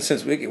even then,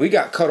 since we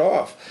got cut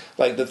off.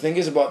 Like the thing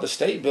is about the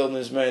state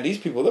buildings, man. These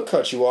people, they'll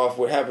cut you off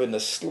with having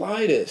the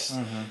slightest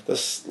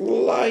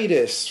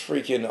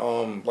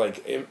freaking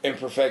like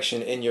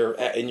imperfection in your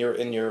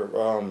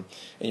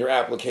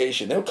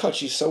application. They'll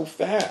cut you so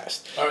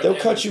fast. They'll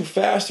cut you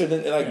faster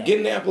than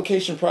getting the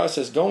application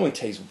process going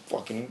takes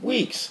fucking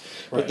weeks.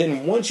 But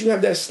then once you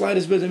have that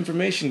slightest bit of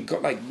information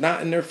like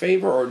not in their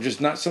favor or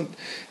just not some,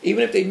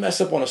 even if they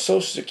mess up on a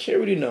social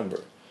security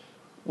number,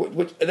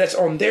 which that's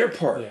on their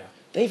part. Yeah.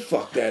 They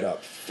fuck that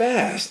up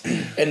fast.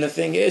 And the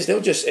thing is, they'll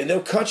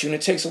cut you, and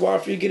it takes a while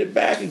for you to get it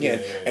back again.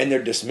 Yeah. And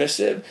they're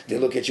dismissive. They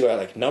look at you at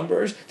like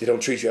numbers. They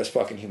don't treat you as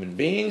fucking human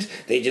beings.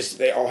 They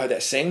all have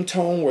that same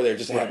tone where they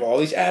just have all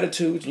these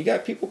attitudes. And you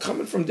got people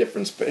coming from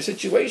different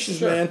situations,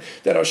 man,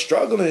 that are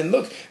struggling. And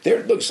look,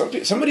 some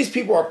of these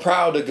people are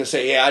proud to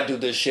say, yeah, I do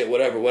this shit,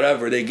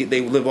 whatever.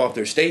 They live off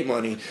their state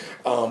money.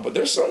 But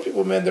there's some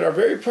people, man, that are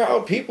very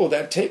proud people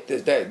that take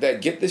this,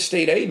 that get this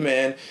state aid,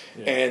 man.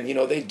 Yeah. And you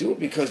know they do it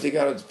because they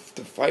got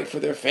to fight for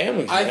their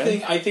families.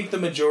 I think the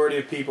majority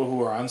of people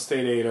who are on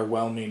state aid are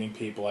well-meaning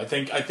people. I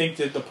think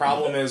that the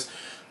problem is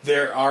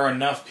there are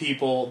enough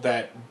people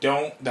that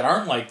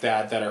aren't like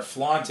that are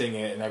flaunting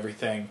it and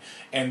everything.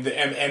 And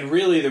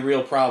really the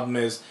real problem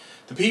is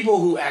the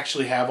people who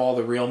actually have all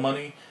the real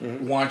money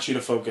want you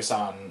to focus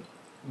on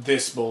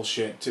this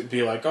bullshit, to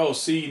be like, oh,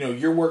 see, you know,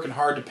 you're working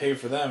hard to pay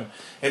for them.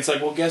 It's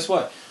like, well, guess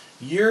what?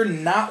 You're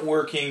not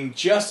working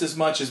just as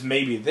much as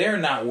maybe they're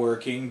not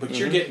working, but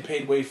you're getting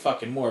paid way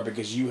fucking more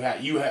because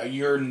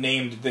you're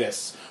named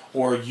this,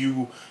 or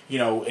you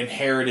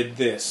inherited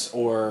this,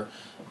 or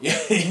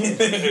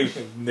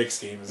Nick's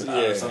game is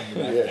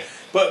something like that. Yeah.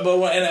 But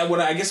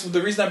when I guess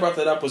the reason I brought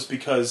that up was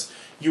because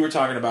you were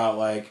talking about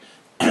like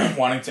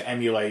wanting to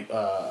emulate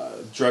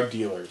drug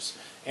dealers,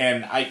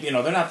 and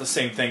they're not the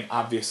same thing,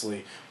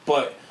 obviously,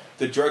 but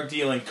the drug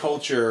dealing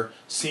culture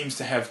seems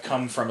to have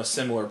come from a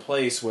similar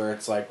place where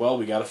it's like, well,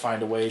 we got to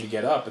find a way to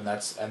get up, and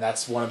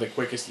that's one of the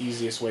quickest,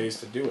 easiest ways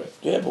to do it.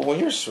 Yeah, but when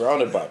you're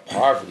surrounded by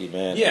poverty,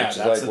 man, that's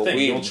like the thing.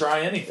 You'll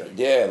try anything.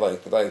 Yeah,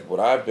 like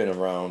what I've been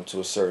around to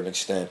a certain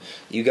extent,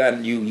 you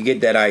get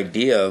that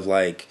idea of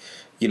like,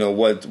 you know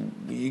what,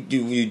 you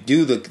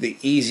do the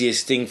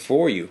easiest thing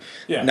for you.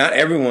 Yeah. Not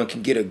everyone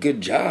can get a good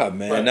job,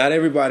 man. Right. Not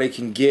everybody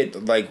can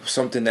get like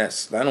something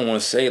that's, I don't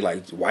want to say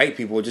like white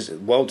people, just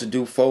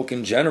well-to-do folk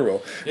in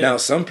general. Yeah. Now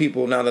some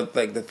people,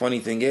 like the funny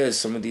thing is,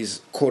 some of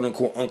these quote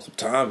unquote Uncle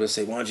Toms that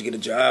say, why don't you get a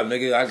job,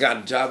 nigga? I got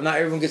a job. Not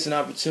everyone gets an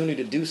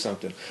opportunity to do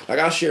something. Like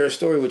I'll share a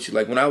story with you.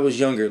 Like when I was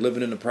younger,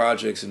 living in the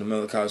projects in the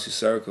Melancholy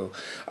Circle,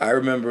 I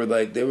remember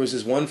like there was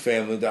this one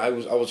family that I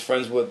was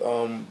friends with.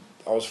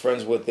 I was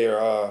friends with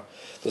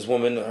this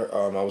woman.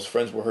 I was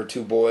friends with her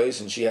two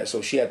boys, and she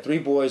had 3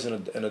 boys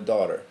and a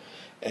daughter.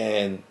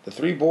 And the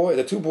 2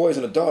 boys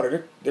and a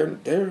daughter, they're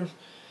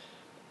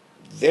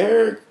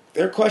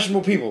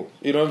questionable people.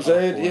 You know what I'm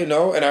saying? You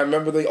know, and I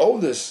remember the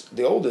oldest.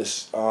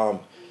 I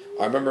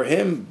remember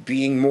him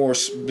being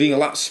a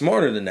lot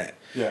smarter than that.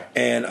 Yeah.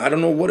 And I don't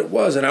know what it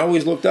was, and I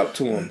always looked up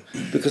to him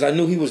because I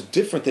knew he was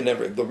different than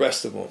the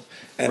rest of them.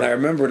 And I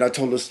remember, and I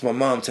told this to my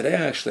mom today,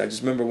 actually, I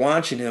just remember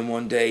watching him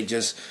one day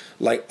just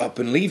like up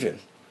and leaving.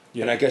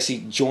 Yeah. And I guess he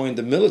joined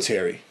the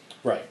military.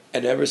 Right.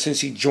 And ever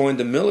since he joined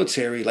the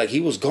military, like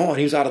he was gone.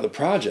 He was out of the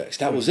projects.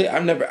 That was it.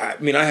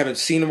 I haven't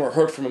seen him or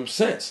heard from him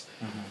since.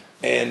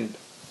 And,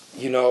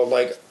 you know,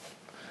 like,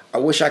 I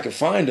wish I could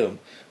find him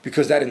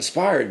because that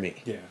inspired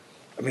me. Yeah.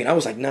 I mean, I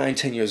was like 9,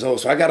 10 years old,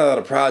 so I got out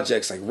of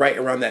projects like right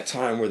around that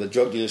time where the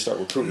drug dealers start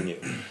recruiting you.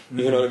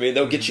 You know what I mean?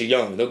 They'll get you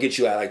young. They'll get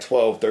you at like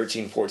 12,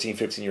 13, 14,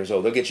 15 years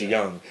old. They'll get you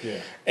young. Yeah.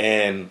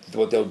 And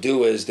what they'll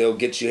do is they'll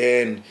get you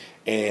in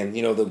and,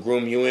 you know, they'll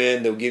groom you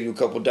in. They'll give you a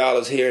couple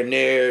dollars here and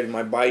there. They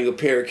might buy you a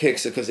pair of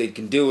kicks because they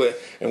can do it.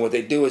 And what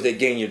they do is they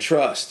gain your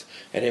trust.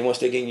 And then once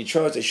they gain your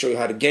trust, they show you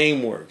how the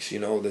game works. You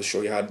know, they'll show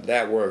you how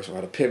that works or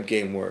how the pimp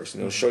game works.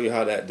 And they'll show you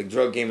how the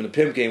drug game and the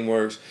pimp game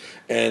works.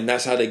 And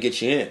that's how they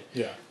get you in.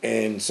 Yeah.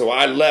 And so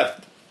I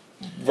left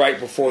right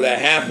before that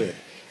happened.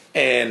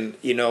 And,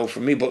 you know,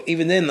 for me, but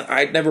even then,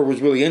 I never was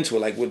really into it.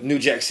 Like when New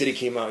Jack City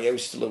came out, it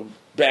was just little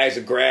bags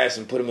of grass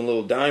and put them in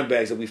little dime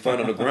bags that we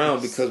found on the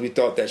ground because we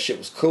thought that shit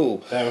was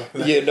cool.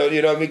 You know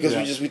what I mean?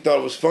 Because we thought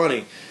it was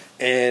funny.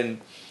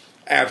 And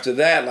after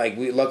that, like,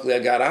 luckily I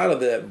got out of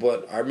that,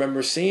 but I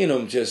remember seeing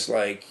him just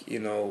like, you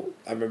know,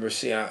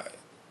 his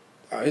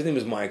name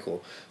is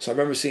Michael. So I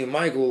remember seeing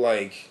Michael,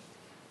 like,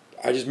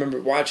 I just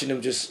remember watching him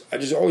I just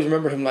always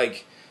remember him,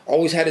 like,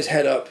 always had his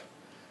head up.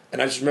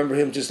 And I just remember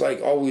him just,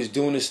 like, always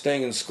doing his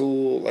thing in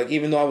school. Like,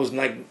 even though I was,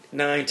 like,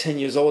 9, 10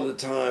 years old at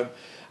the time,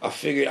 I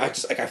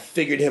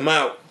figured him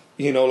out.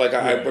 You know, like,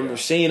 I remember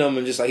seeing him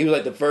and just, like, he was,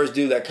 like, the first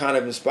dude that kind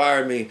of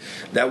inspired me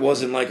that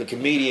wasn't, like, a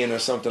comedian or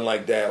something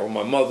like that, or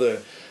my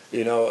mother,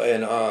 you know.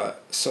 And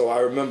so I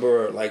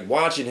remember, like,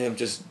 watching him,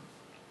 just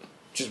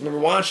remember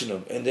watching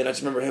him. And then I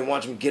just remember him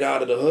watching him get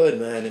out of the hood,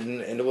 man.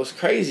 And it was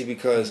crazy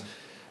because,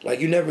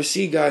 like, you never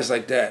see guys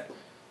like that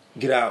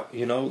get out.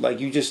 You know, like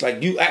you just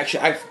like you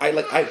actually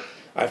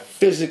I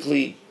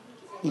physically,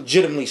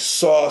 legitimately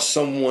saw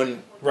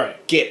someone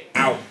get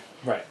out.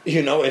 Right.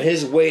 You know, and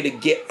his way to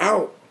get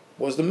out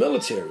was the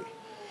military.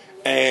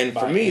 And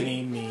By for me,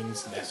 any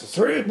means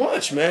necessary. pretty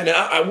much, man. And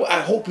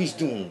I hope he's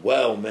doing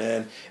well,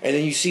 man. And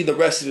then you see the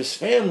rest of his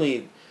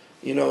family.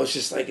 You know, it's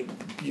just like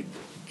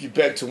you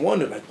beg to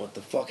wonder, like, what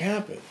the fuck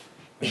happened?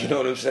 You know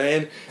what I'm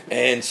saying?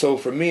 And so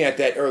for me, at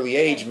that early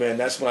age, man,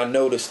 that's when I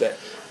noticed that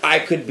I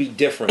could be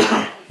different,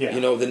 Yeah.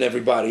 you know, than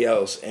everybody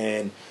else.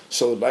 And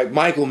so, like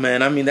Michael,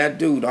 man, I mean, that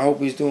dude, I hope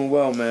he's doing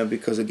well, man,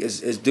 because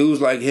it's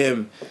dudes like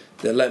him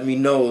that let me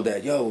know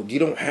that, yo, you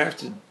don't have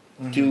to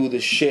do the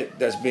shit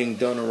that's being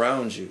done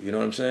around you. You know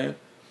what I'm saying?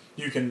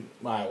 You can.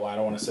 Well, I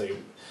don't want to say.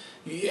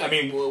 I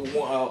mean,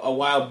 a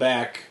while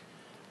back,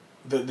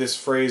 this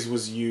phrase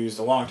was used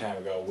a long time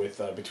ago with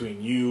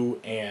between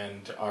you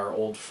and our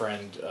old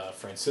friend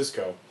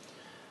Francisco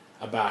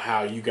about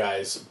how you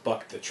guys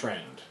bucked the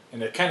trend,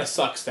 and it kind of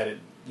sucks that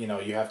you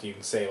have to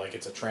even say like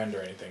it's a trend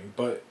or anything.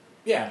 But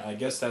yeah, I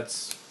guess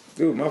that's.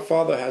 Dude, my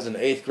father has an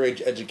 8th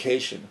grade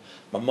education.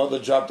 My mother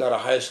dropped out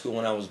of high school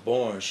when I was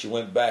born. She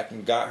went back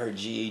and got her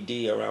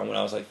GED around when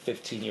I was like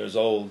 15 years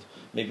old,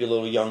 maybe a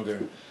little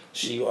younger.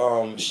 She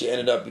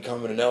ended up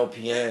becoming an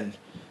LPN,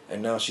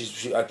 and now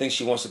I think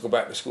she wants to go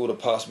back to school to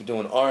possibly do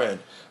an RN.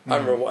 I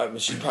remember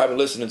she's probably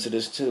listening to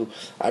this too.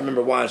 I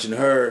remember watching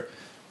her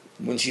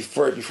when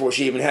before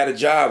she even had a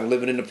job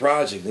living in the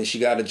project. Then she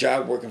got a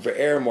job working for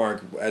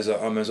Airmark as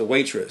a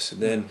waitress,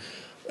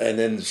 and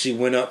then she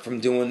went up from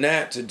doing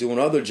that to doing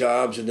other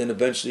jobs, and then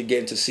eventually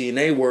getting to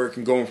CNA work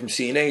and going from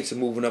CNA to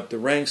moving up the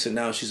ranks, and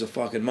now she's a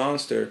fucking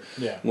monster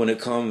when it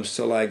comes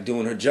to like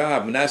doing her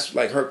job. And that's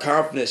like her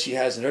confidence she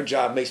has in her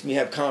job makes me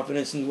have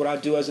confidence in what I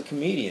do as a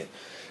comedian.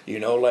 You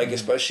know, like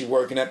especially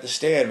working at the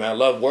stand, man. I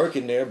love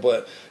working there,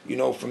 but you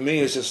know, for me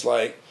it's just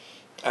like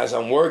as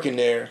I'm working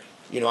there,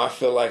 you know, I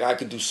feel like I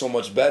could do so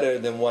much better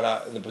than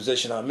the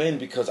position I'm in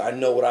because I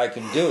know what I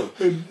can do.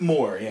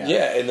 More, yeah.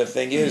 Yeah, and the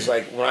thing is,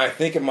 like, when I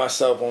think of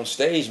myself on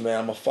stage, man,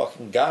 I'm a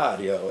fucking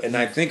god, yo. And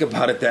I think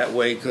about it that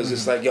way because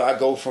it's like, yo, I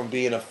go from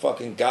being a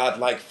fucking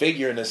god-like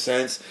figure in a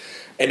sense,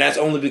 and that's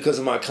only because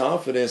of my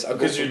confidence.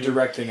 Because you're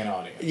directing an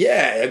audience.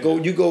 Yeah,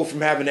 you go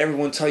from having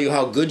everyone tell you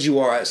how good you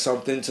are at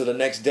something to the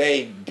next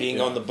day being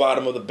on the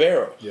bottom of the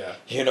barrel. Yeah.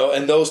 You know,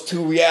 and those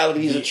two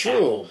realities are true.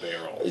 Apple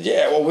barrel.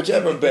 Yeah, well,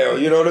 whichever barrel,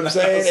 you know what I'm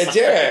saying? It's,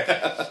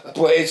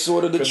 but it's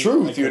sort of the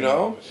truth, you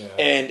know? Yeah.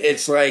 And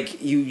it's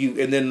like,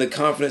 and then the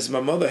confidence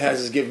my mother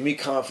has is giving me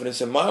confidence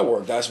in my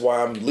work. That's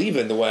why I'm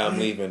leaving the way I'm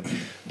leaving.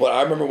 But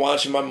I remember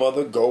watching my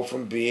mother go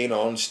from being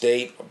on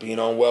state, being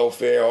on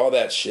welfare, all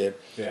that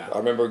shit. Yeah. I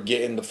remember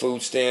getting the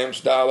food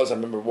stamps dollars. I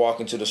remember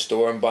walking to the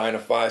store and buying a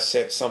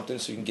 5-cent something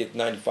so you can get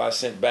 95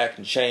 cents back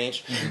and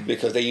change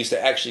because they used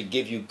to actually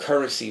give you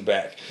currency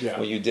back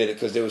when you did it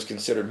because it was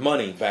considered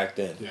money back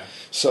then. Yeah.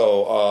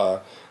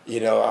 So, you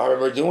know, I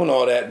remember doing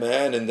all that,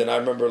 man, and then I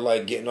remember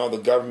like getting all the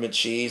government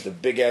cheese, the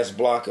big ass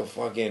block of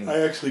fucking. I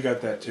actually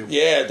got that too.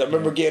 Yeah, I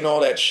remember getting all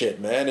that shit,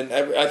 man. And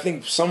I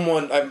think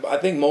I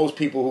think most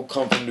people who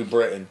come from New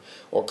Britain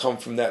or come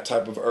from that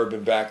type of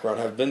urban background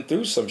have been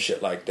through some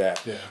shit like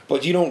that. Yeah.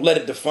 But you don't let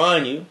it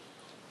define you.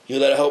 You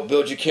let it help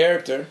build your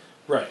character.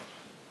 Right.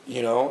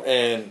 You know,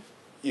 and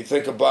you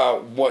think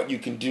about what you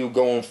can do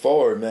going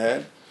forward,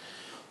 man.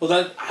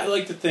 Well, I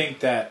like to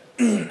think that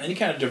any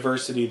kind of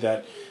diversity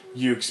that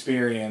you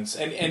experience,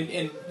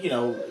 and you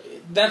know,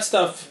 that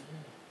stuff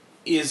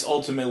is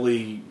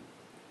ultimately,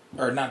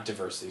 or not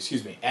diversity,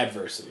 excuse me,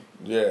 adversity.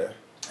 Yeah.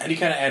 Any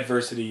kind of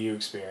adversity you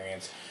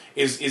experience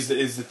is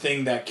the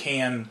thing that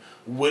can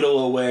whittle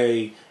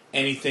away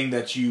anything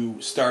that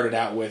you started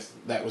out with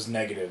that was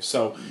negative.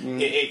 So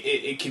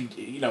it can,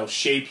 you know,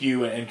 shape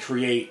you and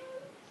create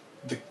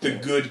the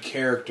good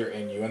character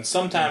in you. And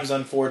sometimes,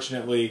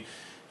 unfortunately,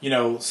 you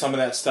know, some of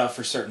that stuff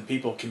for certain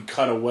people can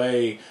cut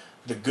away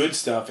the good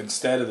stuff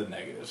instead of the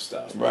negative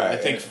stuff. Right. I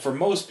think for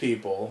most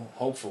people,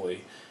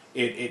 hopefully,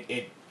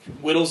 it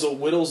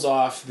whittles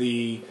off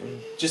the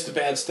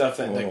bad stuff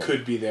that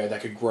could be there,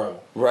 that could grow.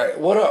 Right.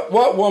 What up?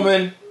 What,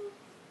 woman?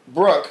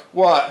 Brooke,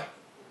 what?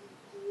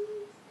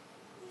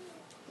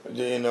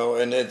 You know,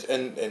 and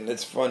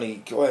it's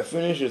funny. Go ahead,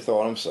 finish your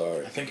thought. I'm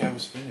sorry. I think I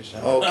was finished.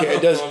 Okay,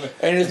 it does,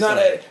 and it's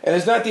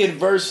not the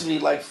adversity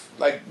like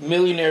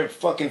millionaire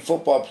fucking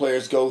football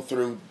players go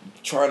through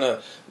trying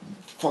to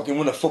fucking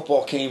win a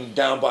football game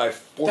down by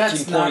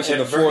 14 points in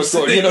the fourth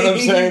quarter. You know what I'm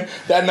saying?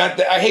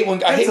 I hate when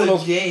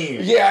those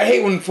game. Yeah, I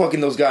hate when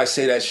fucking those guys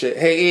say that shit.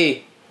 Hey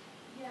E,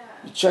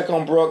 you check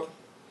on Brooke.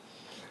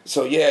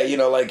 So yeah, you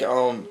know, like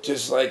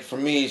just like for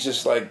me, it's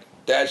just like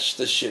that's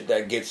the shit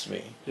that gets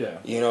me. Yeah.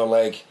 You know,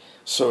 like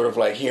sort of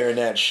like hearing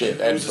that shit.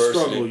 It was a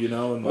struggle, you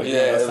know, and like,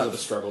 yeah, that's not the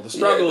struggle. The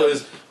struggle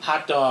is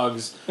hot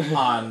dogs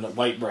on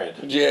white bread.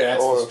 Yeah,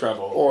 that's the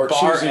struggle. Or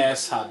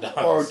bar-ass hot dogs.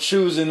 Or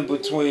choosing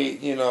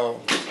between, you know,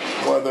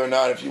 whether or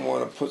not if you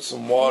want to put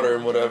some water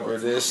in whatever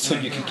it is so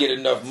you can get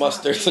enough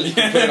mustard so you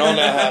can put it on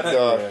that hot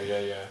dog.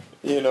 Yeah.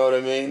 You know what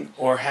I mean?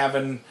 Or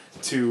having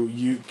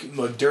to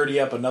dirty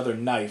up another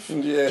knife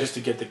just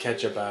to get the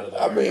ketchup out of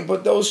there. I mean,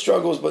 but those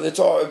struggles, but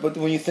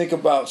when you think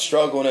about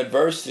struggle and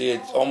adversity,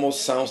 it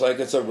almost sounds like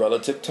it's a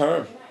relative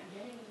term.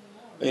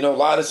 You know, a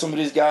lot of some of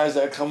these guys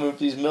that are coming with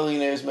these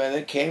millionaires, man,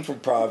 they came from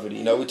poverty.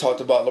 You know, we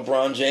talked about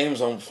LeBron James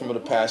on some of the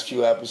past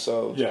few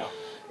episodes. Yeah.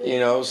 You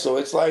know, so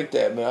it's like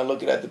that, man. I'm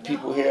looking at the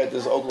people here at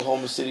this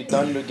Oklahoma City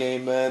Thunder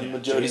game, man. The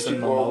majority of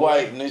people are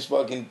white, and these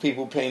fucking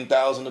people paying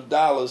thousands of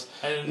dollars,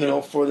 you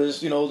know, for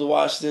this, you know, to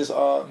watch this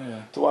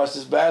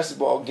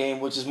basketball game,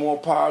 which is more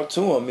power to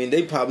them. I mean,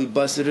 they probably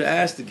busted their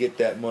ass to get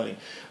that money.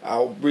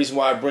 Reason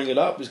why I bring it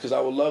up is because I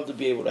would love to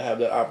be able to have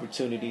that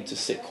opportunity to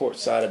sit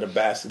courtside at a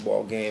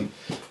basketball game,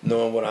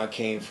 knowing where I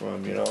came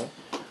from, you know.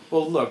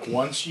 Well, look,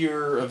 once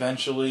you're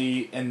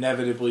eventually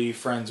inevitably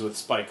friends with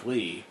Spike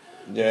Lee.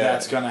 Yeah.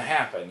 That's gonna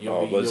happen.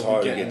 But it's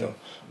hard to get them.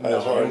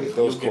 It's hard to get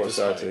those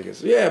courtside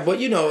tickets. Yeah, but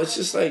you know, it's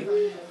just like,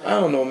 I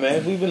don't know,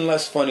 man. We've been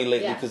less funny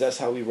lately because that's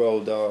how we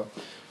roll, dog.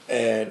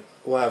 And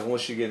what happened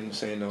once you get into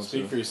saying those?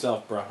 Speak for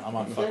yourself, bro. I'm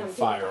on fucking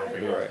fire over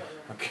here. Right.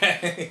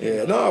 Okay.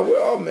 Yeah. No,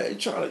 we're all man. You're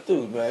trying to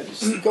do, man.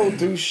 Just go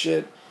through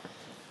shit.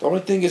 The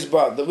only thing is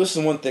this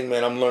is one thing,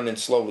 man. I'm learning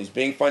slowly. Is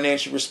being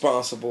financially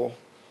responsible.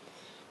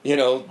 You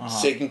know,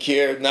 taking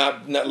care,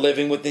 not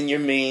living within your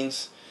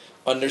means.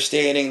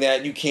 Understanding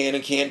that you can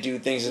and can't do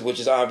things, which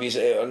is obvious,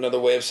 another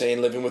way of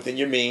saying living within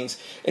your means,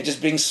 and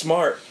just being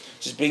smart,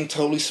 just being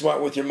totally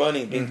smart with your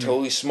money, being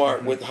totally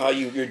smart with how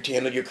you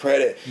handle your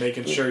credit.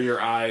 Making sure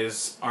your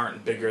eyes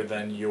aren't bigger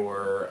than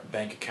your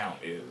bank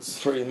account is.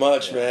 Pretty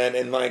much, man.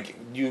 And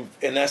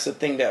and that's the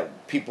thing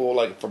that people,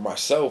 like for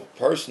myself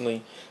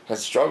personally,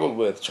 has struggled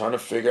with, trying to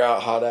figure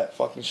out how that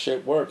fucking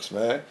shit works,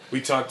 man.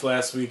 We talked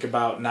last week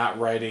about not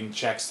writing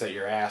checks that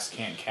your ass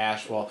can't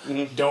cash. Well,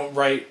 don't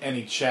write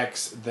any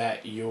checks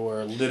that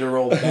your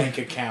literal bank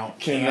account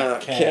cannot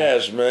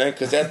cash, man,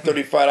 because that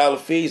 $35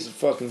 fee is a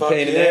fucking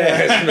pain in the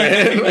ass,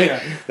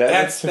 man.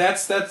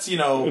 That's you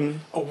know,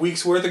 a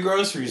week's worth of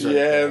groceries right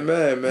there.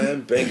 Yeah,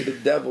 man. Bank of the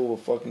devil will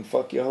fucking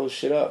fuck your whole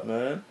shit up,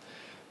 man.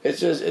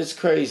 It's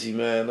crazy,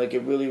 man. Like,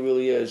 it really,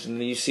 really is.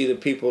 And you see the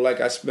people, like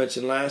I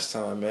mentioned last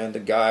time, man, the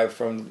guy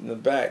from the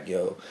back,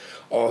 yo.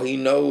 All he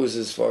knows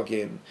is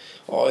strife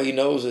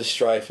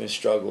and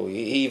struggle.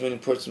 He even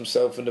puts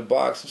himself in the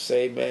box and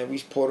say, man,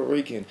 we's Puerto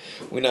Rican.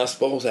 We're not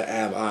supposed to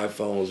have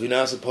iPhones. We're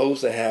not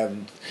supposed to have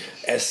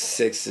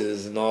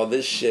S6s and all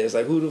this shit. It's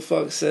like, who the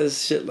fuck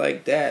says shit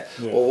like that?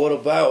 Yeah. Or what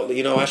about,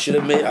 you know, I should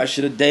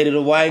have dated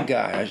a white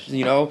guy. I should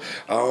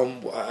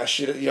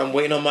have, you know, I'm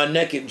waiting on my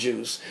naked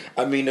juice.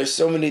 I mean, there's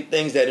so many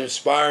things that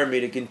inspire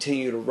me to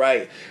continue to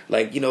write.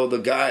 Like, you know, the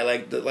guy,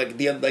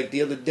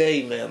 the other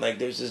day, man, like,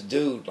 there's this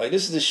dude, like,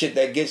 this is the shit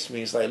that gets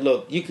me. It's like,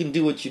 look, you can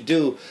do what you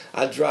do.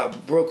 I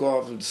dropped Brooke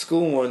off at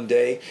school one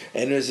day,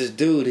 and there's this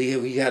dude,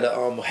 he had a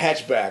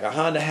hatchback, a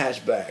Honda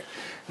hatchback.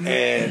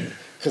 And,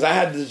 because I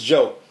had this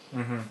joke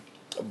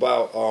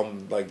about,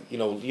 like, you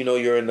know,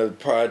 you're in the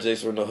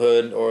projects or in the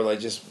hood, or,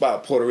 like, just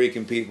about Puerto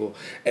Rican people.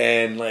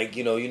 And, like,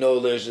 you know,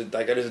 there's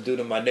a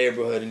dude in my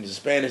neighborhood, and he's a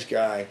Spanish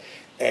guy.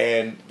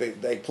 And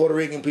like Puerto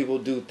Rican people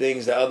do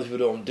things that other people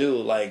don't do.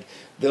 Like,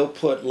 they'll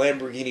put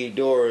Lamborghini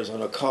doors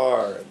on a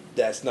car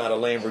that's not a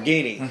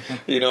Lamborghini.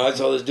 You know, I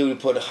saw this dude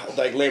put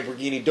like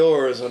Lamborghini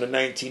doors on a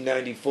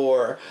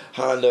 1994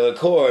 Honda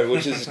Accord,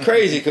 which is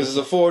crazy because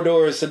it's a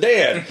 4-door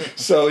sedan.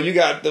 So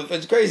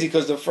it's crazy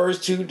because the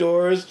first 2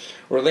 doors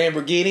were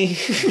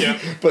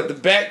Lamborghini, but the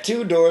back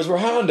 2 doors were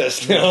Honda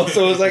still.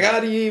 So it's like, how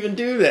do you even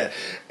do that?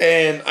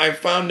 And I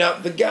found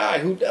out the guy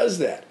who does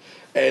that.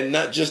 And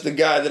not just the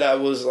guy that I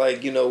was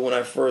like, you know, when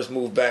I first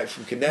moved back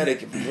from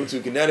Connecticut,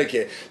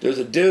 there's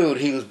a dude,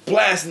 he was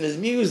blasting his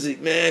music,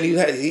 man. He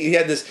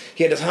had this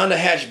Honda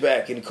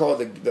hatchback, and he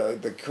called it the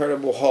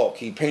Incredible Hulk.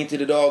 He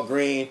painted it all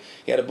green.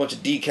 He had a bunch of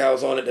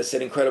decals on it that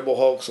said Incredible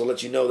Hulk, so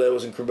let you know that it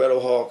was Incredible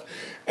Hulk.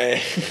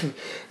 And,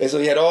 and so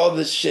he had all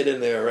this shit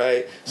in there,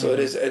 right? So it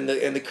is, and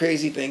the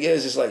crazy thing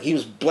is, it's like he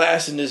was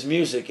blasting his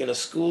music in a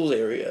school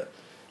area.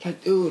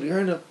 Like, dude, you're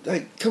in a,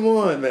 like, come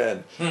on,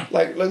 man.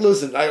 Like,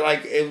 listen,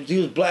 he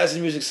was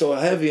blasting music so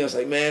heavy. I was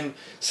like, man,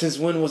 since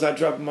when was I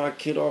dropping my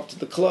kid off to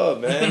the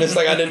club, man? It's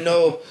like I didn't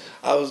know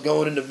I was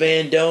going into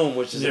Van Dome,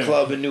 which is a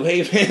club in New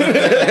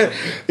Haven,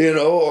 you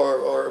know,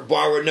 or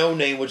Bar with No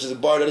Name, which is a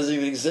bar that doesn't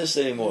even exist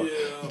anymore.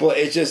 Yeah. But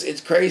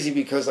it's crazy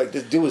because, like,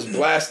 this dude was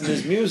blasting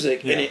his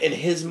music, and in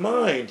his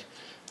mind,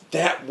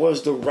 that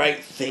was the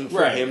right thing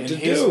for him to do. In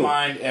his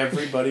mind,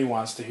 everybody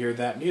wants to hear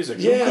that music.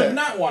 You could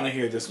not want to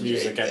hear this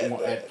music at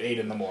 8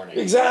 in the morning.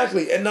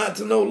 Exactly, and not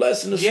to know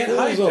less in the school zone.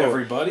 Get hyped,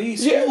 everybody.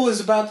 School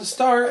is about to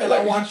start, and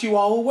I want you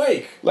all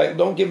awake. Like,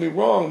 don't get me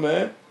wrong,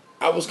 man.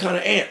 I was kind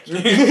of amped.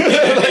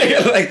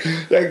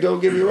 like, don't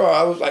get me wrong.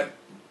 I was like,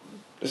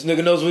 this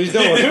nigga knows what he's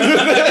doing.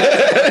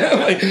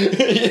 Like,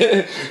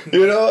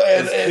 you know,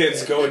 and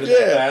kids go into the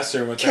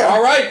classroom and say,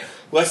 all right,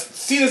 let's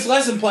see this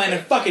lesson plan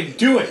and fucking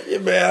do it. Yeah,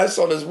 man, I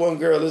saw this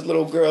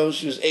little girl,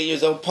 she was 8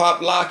 years old,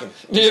 pop locking.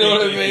 You know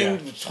what I mean?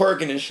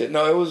 Twerking and shit.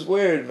 No, it was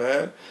weird,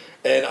 man.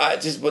 And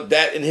but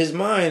that in his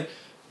mind,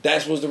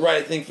 that was the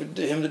right thing for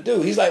him to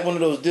do. He's like one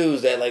of those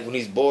dudes that, like, when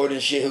he's bored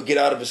and shit, he'll get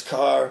out of his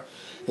car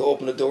He'll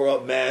open the door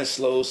up mad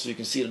slow so you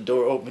can see the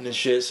door open and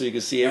shit, so you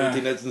can see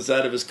everything that's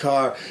inside of his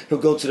car. He'll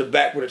go to the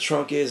back where the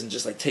trunk is and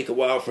just like take a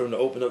while for him to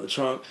open up the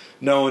trunk,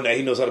 knowing that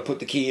he knows how to put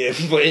the key in,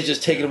 but it's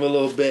just taking him a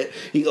little bit.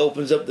 He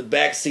opens up the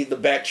back seat, the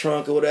back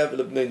trunk or whatever,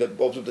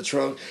 opens up the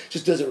trunk,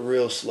 just does it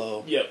real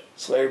slow. Yep.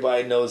 So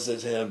everybody knows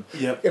it's him.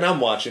 Yep. And I'm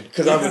watching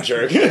because I'm a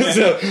jerk.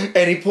 So,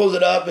 and he pulls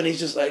it up and he's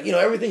just like,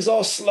 everything's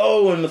all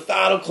slow and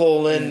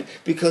methodical, and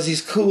because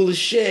he's cool as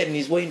shit and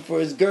he's waiting for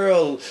his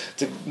girl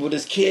with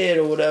his kid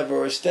or whatever,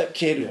 or his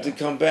stepkid to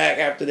come back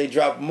after they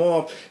drop him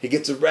off. He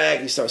gets a rag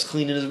and he starts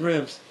cleaning his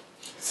rims.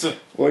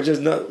 We're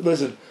just not,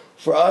 listen,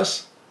 for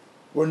us,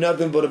 we're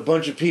nothing but a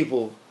bunch of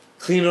people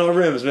cleaning our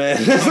rims, man.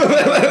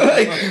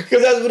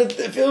 Because that's what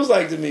it feels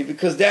like to me,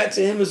 because that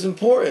to him is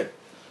important.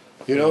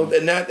 And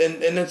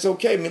it's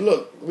okay. I mean,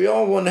 look, we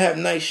all want to have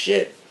nice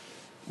shit,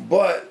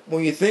 but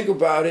when you think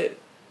about it,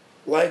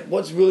 like,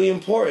 what's really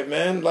important,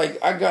 man?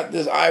 Like, I got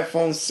this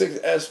iPhone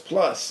 6S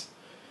Plus.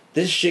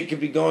 This shit could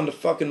be gone to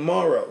fucking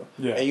tomorrow.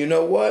 Yeah. And you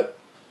know what?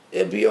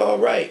 It'll be all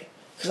right,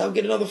 because I'll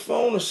get another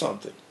phone or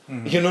something.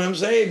 Mm-hmm. You know what I'm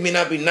saying? It may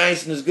not be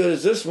nice and as good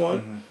as this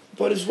one,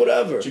 but it's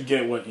whatever. But you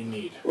get what you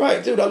need.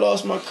 Right, dude, I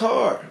lost my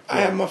car. Yeah.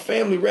 I have my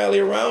family rally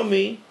around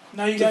me.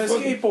 Now you got a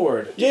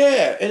skateboard.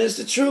 Yeah, and it's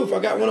the truth. I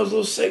got one of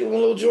those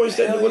little joints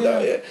that do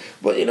without it.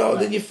 But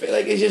then you feel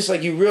like it's just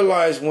like you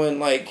realize when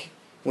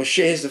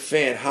shit hits the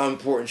fan, how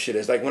important shit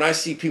is. Like when I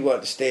see people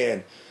at the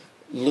stand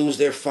lose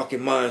their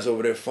fucking minds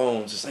over their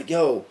phones, it's like,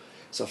 yo,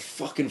 it's a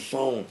fucking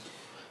phone.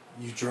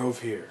 You drove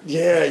here.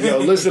 Yeah,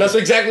 listen, that's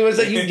exactly what it's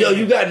like.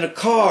 You got in a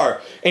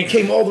car and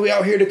came all the way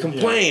out here to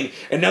complain. Yeah.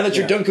 And now that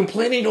you're done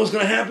complaining, you know what's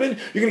going to happen?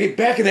 You're going to get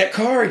back in that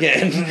car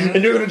again. Mm-hmm.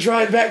 And you're going to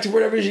drive back to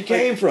wherever you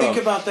came from. Think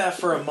about that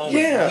for a moment.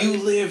 Yeah. You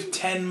live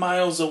 10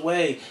 miles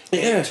away.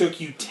 And it took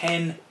you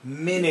 10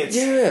 minutes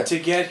to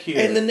get here.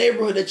 And the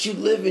neighborhood that you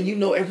live in, you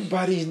know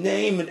everybody's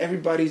name and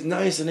everybody's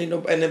nice. And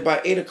then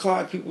by 8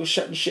 o'clock, people are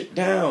shutting shit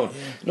down.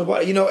 Yeah.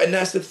 Nobody, and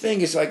that's the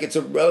thing. It's like, it's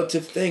a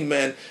relative thing,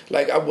 man.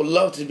 Like, I would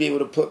love to be able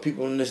to put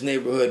people in this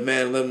neighborhood,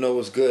 man, and let them know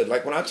what's good.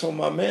 Like when I told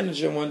my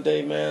manager one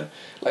day, man,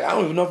 like I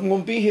don't even know if I'm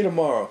gonna be here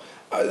tomorrow.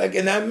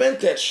 And I meant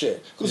that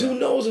shit, because who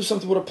knows if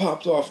something would have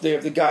popped off there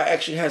if the guy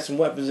actually had some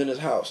weapons in his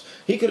house.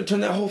 He could have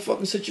turned that whole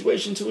fucking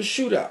situation to a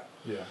shootout.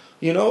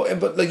 Yeah.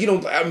 But like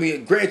I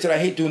mean, granted, I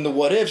hate doing the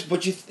what ifs,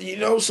 but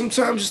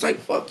sometimes it's like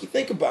fuck, you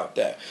think about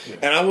that. Yeah.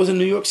 And I was in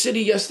New York City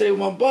yesterday with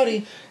my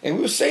buddy, and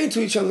we were saying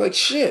to each other like,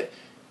 shit,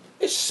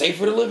 it's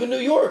safer to live in New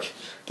York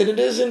than it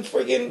is in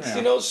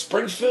friggin',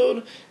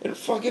 Springfield and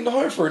fucking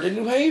Hartford and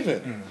New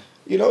Haven.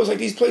 It's like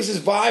these places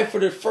vie for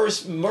their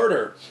first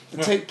murder to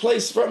take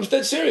place. I'm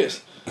dead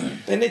serious.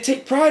 And they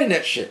take pride in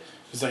that shit.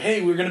 It's like,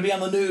 hey, we're going to be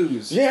on the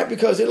news. Yeah,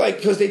 because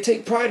they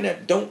take pride in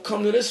that don't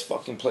come to this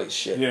fucking place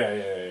shit.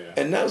 Yeah.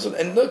 And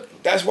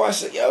that's why I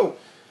said, yo,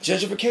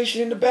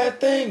 gentrification ain't a bad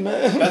thing,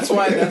 man. That's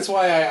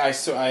why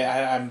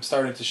I'm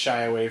starting to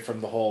shy away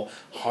from the whole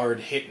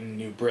hard-hitting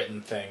New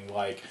Britain thing,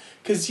 like,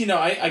 because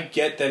I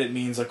get that it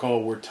means like, oh,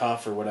 we're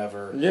tough or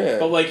whatever. Yeah.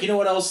 But like, you know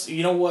what else?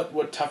 You know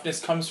what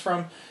toughness comes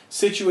from?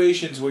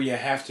 Situations where you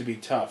have to be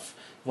tough,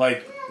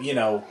 like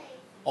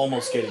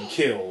almost getting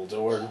killed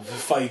or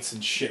fights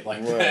and shit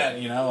like that.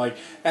 Like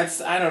that's,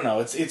 I don't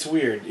know. It's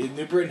weird.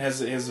 New Britain has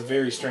a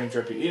very strange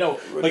reputation.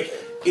 Like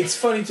it's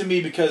funny to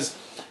me because.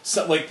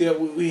 So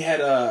we had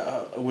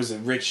was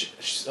it Rich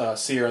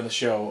Sear on the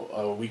show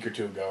a week or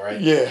two ago,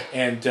 right? Yeah.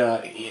 And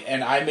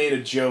I made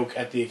a joke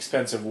at the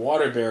expense of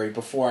Waterbury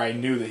before I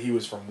knew that he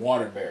was from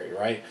Waterbury,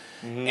 right?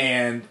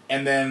 Mm-hmm.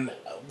 And then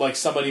like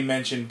somebody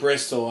mentioned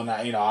Bristol, and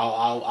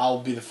I'll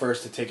be the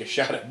first to take a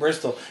shot at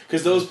Bristol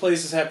because those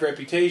places have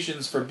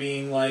reputations for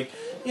being like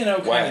kind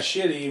of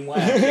shitty and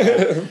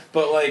whack.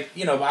 But like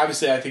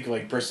obviously I think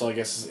like Bristol I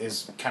guess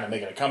is kind of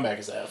making a comeback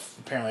because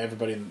apparently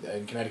everybody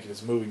in Connecticut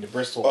is moving to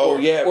Bristol. Oh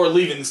yeah. Or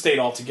leaving the state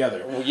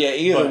altogether. Well, yeah,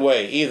 either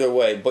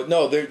way. But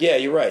no,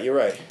 you're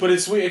right. But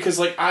it's weird because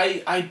like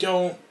I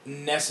don't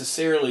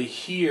necessarily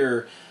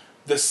hear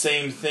the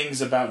same things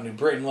about New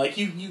Britain. Like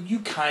you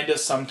kind of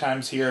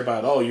sometimes hear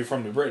about, oh, you're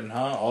from New Britain,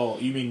 huh? Oh,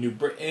 you mean New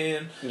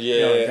Britain?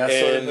 Yeah, like that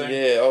sort of thing.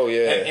 Yeah, oh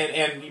yeah.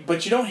 And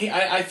but you don't.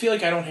 I feel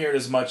like I don't hear it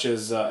as much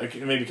as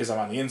maybe because I'm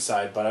on the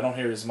inside, but I don't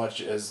hear it as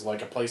much as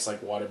like a place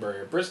like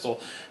Waterbury or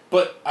Bristol.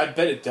 But I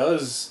bet it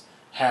does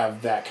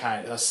have that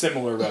kind of a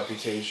similar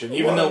reputation.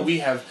 Even though we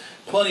have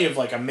plenty of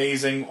like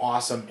amazing,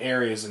 awesome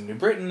areas in New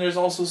Britain, there's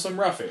also some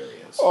rough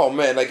areas. Oh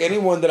man, like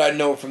anyone that I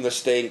know from the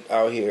state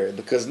out here,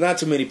 because not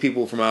too many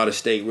people from out of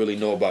state really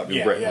know about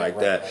New Britain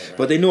that. Right.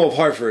 But they know of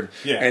Hartford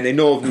and they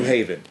know of New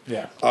Haven.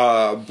 Yeah.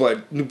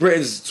 But New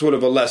Britain's sort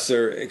of a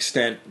lesser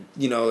extent.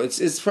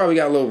 It's probably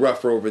got a little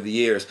rougher over the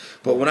years.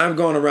 But when I've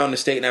gone around the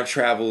state and I've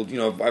traveled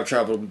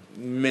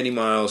many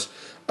miles.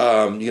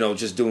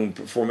 Just doing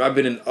performing. I've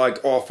been in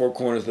like all four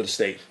corners of the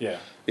state. Yeah.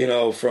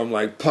 From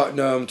like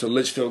Putnam to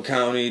Litchfield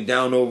County,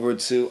 down over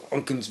to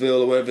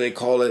Uncasville or whatever they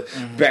call it,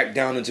 back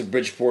down into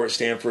Bridgeport,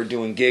 Stamford,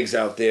 doing gigs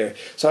out there.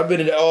 So I've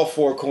been in all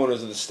four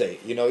corners of the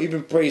state.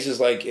 Even places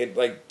like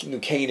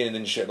Canaan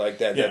and shit like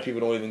that that people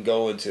don't even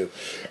go into.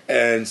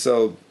 And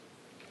so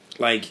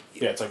like,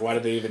 Yeah, it's like, why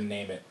did they even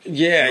name it?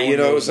 yeah, No you one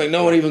know, knows it's like it.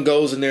 no one even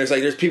goes in there. It's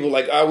like there's people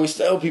like I always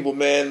tell people,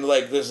 man,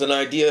 like there's an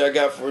idea I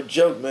got for a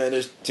joke, man.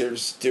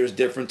 There's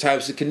different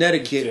types of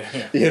Connecticut.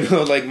 Yeah. You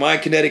know, like my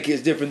Connecticut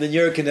is different than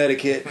your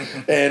Connecticut,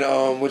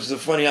 and which is a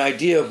funny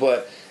idea,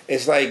 but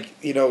it's like,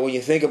 you know, when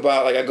you think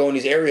about, like, I go in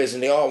these areas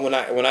and they all, when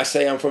I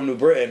say I'm from New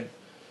Britain,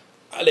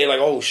 they're like,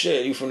 oh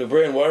shit, you from New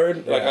Britain,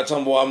 word? Yeah. Like I tell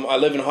them, well, I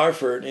live in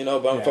Hartford, you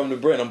know, but I'm from New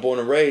Britain. I'm born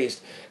and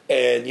raised.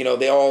 And, you know,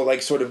 they all,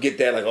 like, sort of get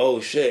that, like,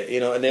 oh, shit, you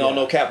know, and they all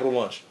know Capital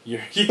Lunch.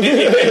 Yeah,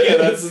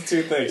 that's the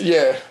two things.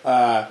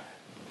 Yeah.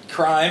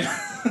 Crime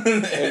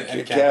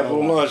and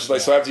Capital Lunch.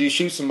 Like, so after you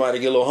shoot somebody,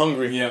 get a little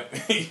hungry. Yeah.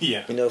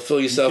 Yeah. You know,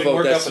 fill yourself You can up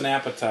work with up an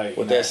appetite.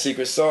 with that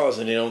secret sauce,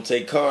 and they don't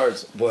take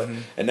cards. But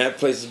and that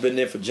place has been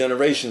there for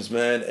generations,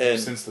 man. And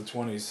since the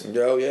 20s.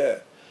 oh, yeah.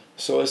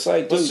 So it's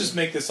like, dude. Let's just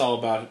make this all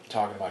about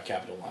talking about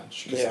Capital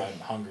Lunch, because Yeah. I'm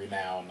hungry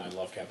now and I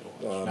love Capital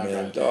Lunch. Oh, Now,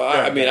 man. go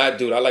ahead.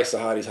 I like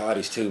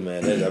Sahadi's too,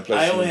 man. That place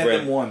I in only had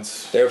Brent, them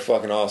once. they're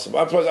fucking awesome.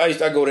 I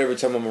go there every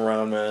time I'm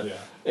around, man. Yeah.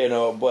 You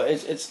know, but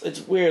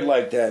it's weird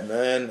like that,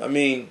 man. I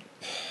mean,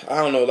 I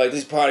don't know. Like,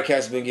 these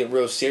podcasts have been getting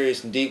real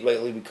serious and deep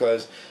lately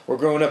because we're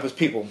growing up as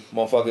people,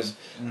 motherfuckers.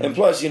 Mm-hmm. And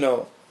plus, you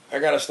know, I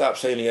gotta stop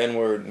saying the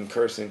N-word and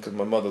cursing because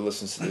my mother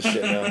listens to this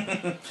shit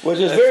now. Which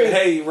is very...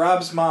 Hey,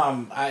 Rob's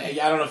mom, I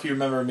don't know if you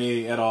remember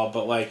me at all,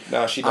 but, like,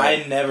 No, she don't.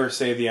 I never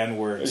say the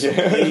N-word, so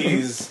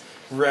please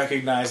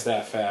recognize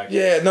that fact.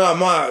 Yeah,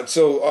 no,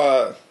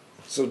 so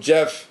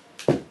Jeff,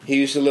 he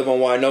used to live on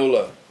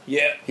Wynola.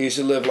 Yeah. He used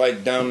to live,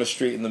 like, down the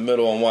street in the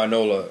middle on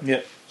Wynola.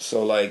 Yep.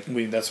 So, like,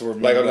 That's where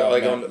on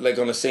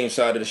the same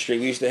side of the street.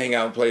 We used to hang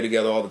out and play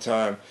together all the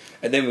time.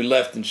 And then we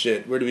left and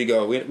shit. Where did we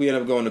go? We ended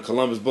up going to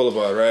Columbus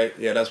Boulevard, right?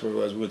 Yeah, that's where it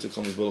was. We went to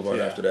Columbus Boulevard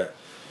after that.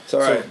 It's all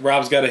right. So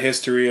Rob's got a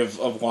history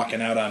of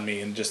walking out on me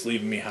and just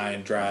leaving me high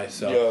and dry.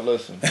 So Yo,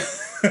 listen,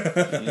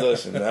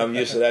 I'm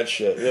used to that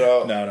shit. You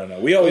know. No.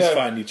 We always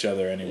find each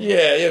other anyway.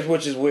 Yeah,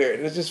 which is weird.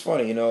 It's just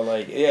funny, you know.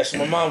 Like, yeah. So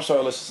my mom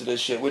started listening to this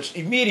shit, which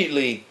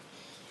immediately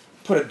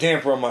put a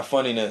damper on my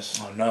funniness.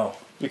 Oh no.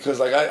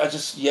 Because, like, I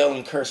just yell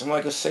and curse. I'm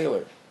like a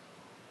sailor,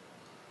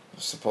 I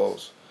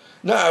suppose.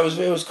 No,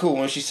 it was cool.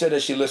 When she said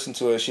that she listened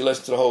to it, she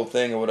listened to the whole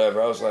thing or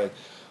whatever, I was like,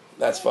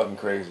 that's fucking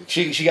crazy.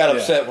 She got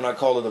upset when I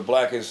called her the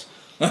blackest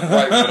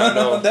white woman I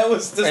know. That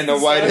was and the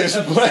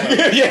whitest black.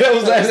 Yeah, that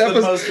was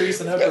the most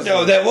recent episode.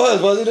 No, that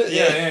wasn't it?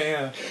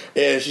 Yeah.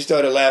 Yeah, she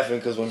started laughing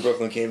because when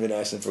Brooklyn came in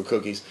asking for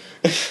cookies.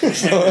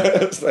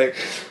 It's like,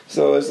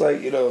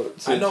 you know.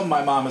 I know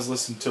my mom has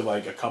listened to,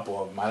 like, a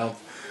couple of them.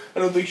 I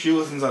don't think she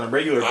listens on a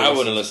regular basis. I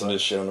wouldn't listen to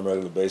this shit on a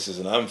regular basis,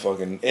 and I'm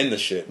fucking in the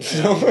shit.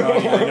 No,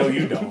 I know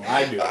you don't.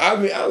 I do. I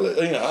mean,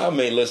 I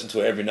may listen to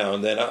it every now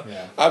and then.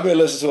 I may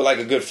listen to it like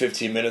a good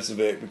 15 minutes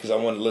of it because I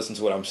want to listen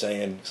to what I'm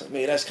saying. It's like,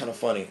 man, that's kind of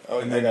funny. I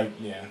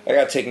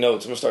got to take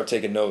notes. I'm going to start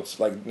taking notes.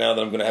 Like, now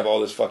that I'm going to have all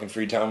this fucking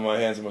free time in my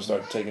hands, I'm going to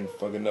start taking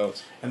fucking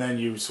notes. And then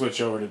you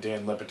switch over to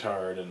Dan Le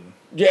Batard and...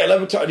 Yeah, Le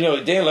Batard. You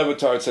know, Dan Le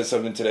Batard said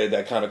something today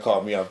that kind of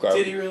caught me off guard.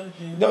 Did he really?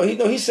 Yeah.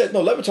 No, he said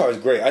Le Batard is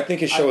great. I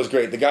think his show is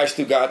great. The guy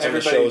Stu Gatz on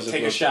the show is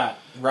take a shot.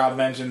 Rob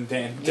mentioned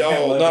Dan.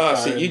 Oh no!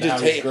 See, you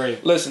just take.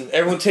 Listen,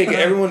 everyone take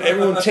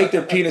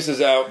their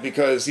penises out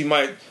because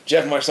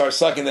Jeff might start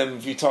sucking them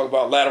if you talk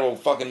about lateral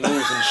fucking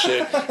moves and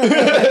shit.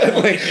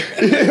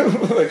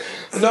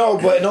 No,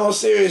 but in all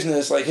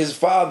seriousness, like his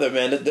father,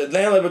 man,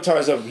 Dan Le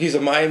Batard he's a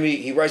Miami.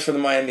 He writes for the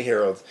Miami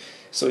Herald,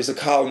 so he's a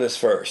columnist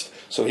first.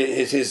 So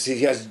he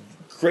has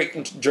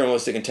great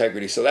journalistic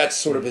integrity. So that's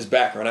sort of his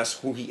background. That's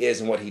who he is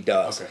and what he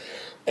does. Okay.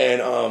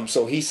 And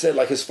so he said,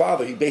 like, his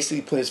father, he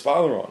basically put his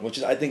father on,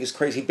 which I think is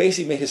crazy. He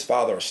basically made his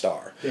father a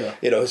star. Yeah.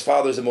 You know, his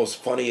father's the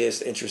most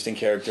funniest, interesting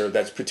character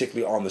that's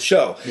particularly on the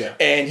show. Yeah.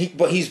 And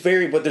but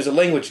there's a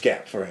language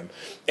gap for him.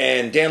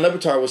 And Dan Le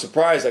Batard was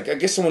surprised. Like, I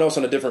guess someone else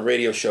on a different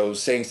radio show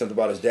was saying something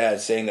about his dad,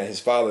 saying that his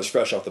father's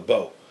fresh off the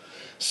boat.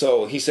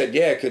 So he said,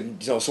 yeah,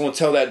 could someone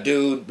tell that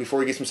dude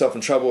before he gets himself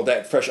in trouble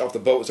that fresh off the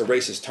boat is a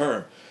racist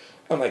term?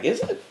 I'm like, is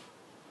it?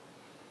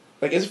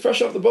 Like, is it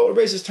fresh off the boat a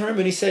racist term?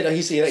 And he said, I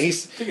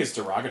think it's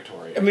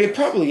derogatory. I mean, it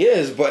probably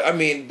is, but I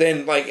mean,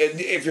 then, like,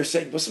 if you're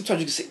saying, but sometimes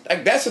you can say,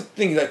 like, that's a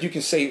thing that you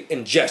can say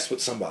in jest with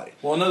somebody.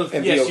 Well, another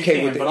thing, yes, you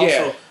can, but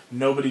also,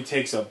 nobody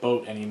takes a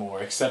boat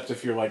anymore, except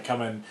if you're, like,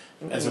 coming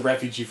as a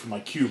refugee from,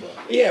 like, Cuba.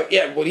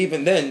 Yeah, but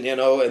even then, you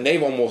know, and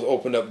they've almost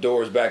opened up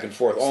doors back and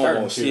forth,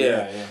 almost,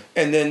 yeah.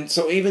 And then,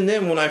 so even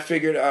then, when I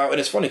figured out, and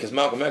it's funny, because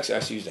Malcolm X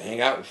actually used to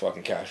hang out with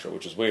fucking Castro,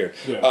 which is weird.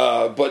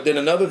 Yeah. But then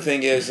another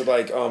thing is,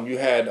 like, you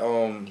had,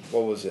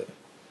 what was it?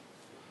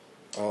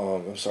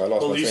 I'm sorry, I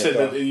lost my train of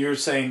thought. Well, you're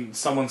saying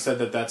someone said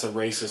that that's a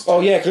racist.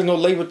 Oh yeah, because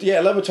Le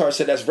Batard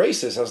said that's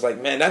racist. I was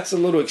like, man, that's a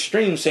little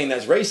extreme saying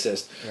that's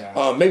racist.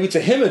 Yeah. Maybe to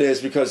him it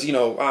is because, you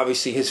know,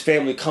 obviously his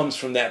family comes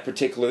from that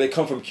particular. They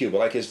come from Cuba.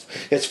 Like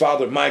his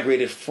father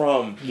migrated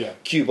from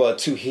Cuba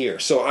to here,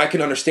 so I can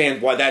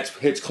understand why that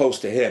hits close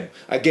to him.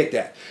 I get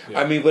that.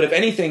 Yeah. I mean, but if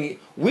anything,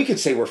 we could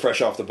say we're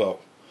fresh off the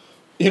boat.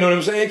 You know what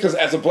I'm saying? Because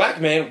as a black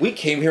man, we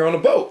came here on a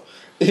boat.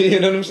 You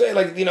know what I'm saying?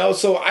 Like, you know,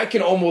 so I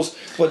can almost,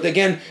 but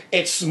again,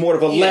 it's more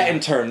of a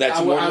Latin term. That's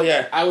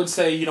I would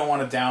say you don't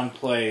want to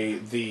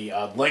downplay the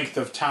length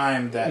of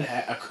time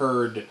that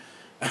occurred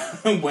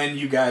when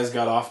you guys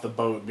got off the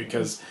boat,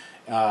 because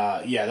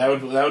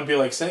that would be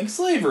like saying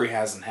slavery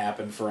hasn't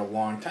happened for a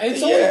long time.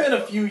 It's only been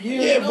a few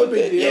years.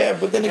 Yeah,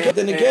 but then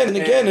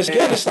again,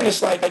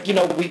 it's like, you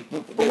know,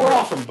 but we're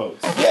all from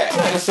boats. Yeah,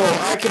 and so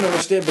I can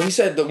understand. But he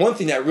said the one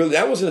thing that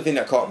wasn't the thing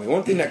that caught me.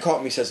 One thing that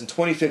caught me says in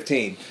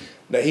 2015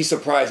 that he's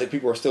surprised that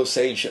people are still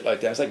saying shit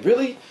like that. It's like,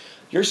 really?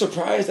 You're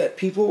surprised that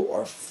people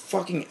are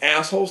fucking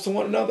assholes to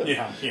one another?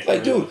 Yeah.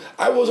 Like, dude,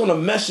 I was on a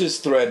message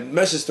thread.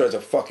 Message threads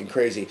are fucking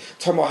crazy.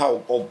 Talking about how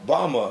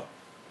Obama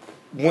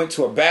went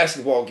to a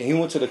basketball game. He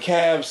went to the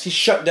Cavs. He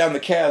shut down the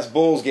Cavs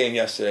Bulls game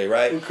yesterday,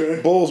 right?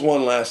 Okay. Bulls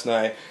won last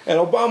night. And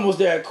Obama was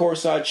there at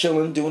courtside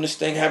chilling, doing his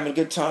thing, having a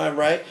good time,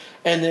 right?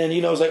 And then,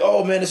 you know, it's like,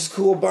 oh, man, this is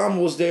cool.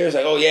 Obama was there. It's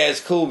like, oh, yeah,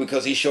 it's cool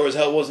because he sure as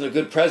hell wasn't a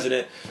good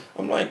president.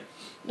 I'm like,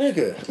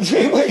 nigga.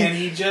 Like, can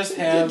he just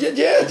have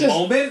a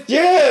moment?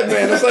 Yeah,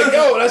 man. It's like,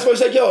 yo, that's what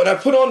it's like, yo. And I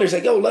put on there, it's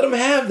like, yo, let him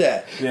have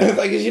that. Yeah.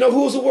 Like, you know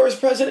who's the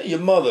worst president? Your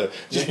mother.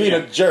 Just being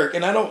a jerk.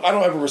 And I don't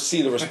ever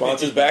see the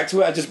responses back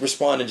to it. I just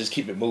respond and just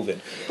keep it moving.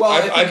 Well,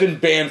 I've been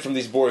banned from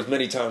these boards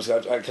many times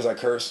because I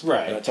curse.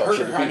 Right. And I talk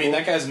shit to people. I mean,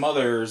 that guy's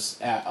mother's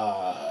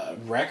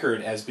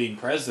record as being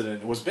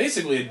president was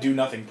basically a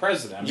do-nothing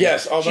president. I mean,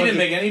 yes. She didn't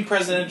make any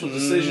presidential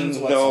decisions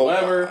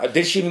whatsoever. No.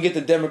 Did she even get the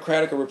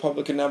Democratic or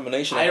Republican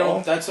nomination at all?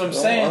 That's what I'm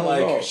saying.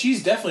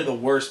 She's definitely the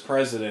worst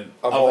president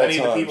of any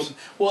of the people.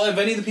 Well, of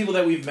any of the people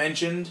that we've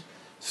mentioned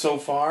so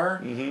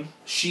far,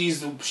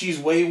 she's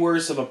way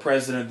worse of a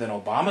president than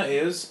Obama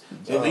is.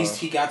 At least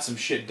he got some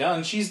shit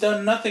done. She's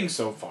done nothing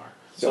so far.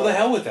 So the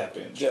hell with that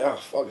bitch. Yeah,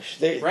 fuck.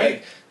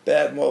 Right?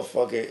 That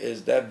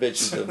bitch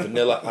is the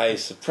Vanilla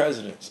Ice of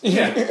presidents.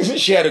 Yeah.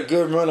 She had a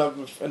good run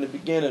up from the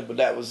beginning, but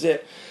that was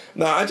it.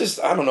 No, I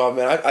don't know,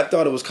 man. I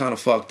thought it was kind of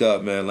fucked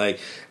up, man. Like,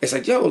 it's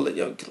like, yo,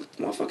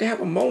 motherfucker,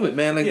 have a moment,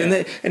 man. Like, and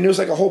there was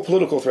like a whole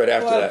political thread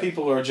after that. A lot of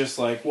people are just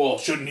like, well,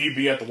 shouldn't he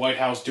be at the White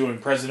House doing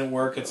president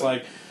work? It's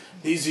like,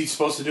 is he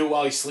supposed to do it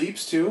while he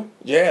sleeps too?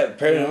 Yeah,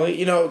 apparently.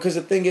 You know, because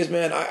the thing is,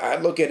 man, I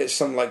look at it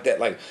something like that.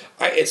 Like,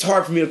 it's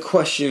hard for me to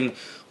question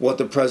what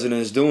the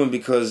president is doing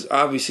because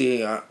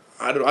obviously I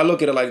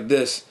look at it like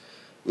this.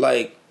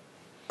 Like,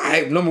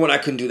 number one, I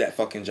couldn't do that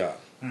fucking job.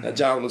 That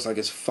job looks like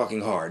it's fucking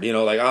hard, you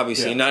know. Like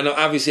obviously,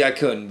 obviously I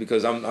couldn't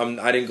because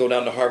I didn't go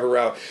down the Harvard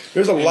route.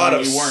 There's a lot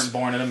of you weren't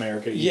born in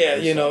America.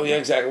 Either,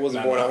 exactly. I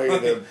wasn't born out here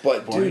either.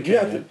 But dude, you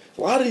have to.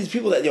 A lot of these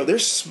people that they're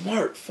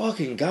smart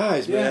fucking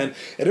guys, man.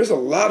 And there's a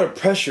lot of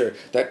pressure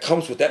that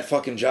comes with that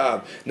fucking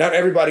job. Not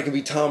everybody can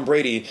be Tom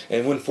Brady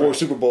and win 4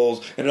 Super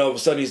Bowls, and all of a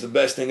sudden he's the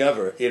best thing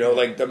ever. You know,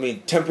 like I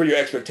mean, temper your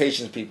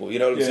expectations, people. You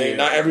know what I'm saying?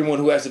 Not everyone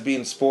who has to be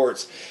in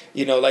sports.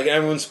 You know, like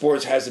everyone in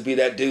sports has to be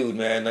that dude,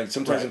 man. Like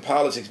sometimes in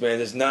politics, man,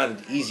 it's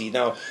not easy.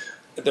 Now,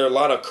 there are a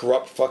lot of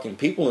corrupt fucking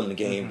people in the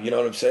game. You know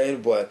what I'm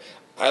saying? But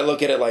I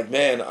look at it like,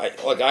 man,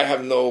 I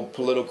have no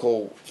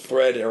political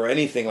thread or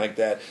anything like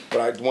that.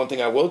 But one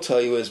thing I will tell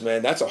you is,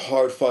 man, that's a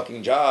hard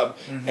fucking job,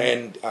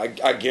 and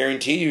I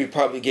guarantee you, he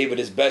probably gave it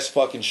his best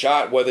fucking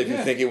shot, whether you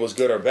think it was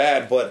good or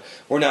bad. But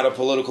we're not a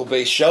political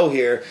based show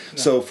here,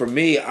 so for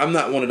me, I'm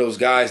not one of those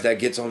guys that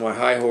gets on my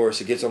high horse,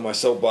 that gets on my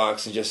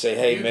soapbox and just say,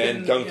 hey,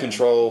 man, gun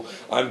control,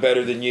 I'm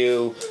better than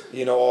you,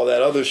 you know, all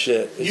that other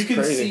shit. It's you can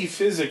crazy. See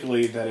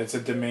physically that it's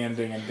a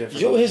demanding and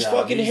difficult Yo, his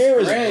job. fucking hair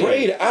is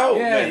grayed out,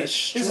 man. It's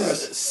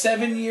stress.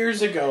 7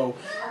 years ago,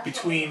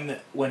 between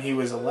when he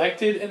was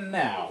elected and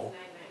now,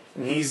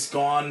 he's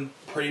gone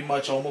pretty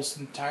much almost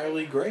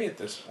entirely gray at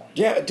this point.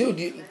 Yeah,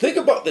 dude, think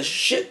about the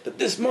shit that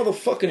this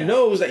motherfucker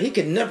knows that he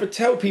can never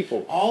tell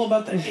people. All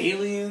about the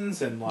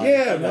aliens and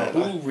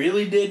who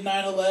really did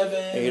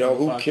 9/11. And, you know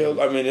who killed?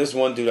 I mean, there's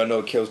one dude I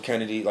know kills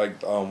Kennedy.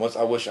 Like,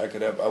 I wish I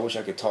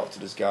could talk to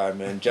this guy,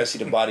 man. Jesse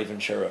the Body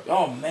Ventura.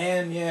 Oh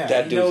man, yeah,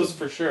 that he knows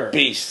for sure.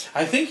 Beast.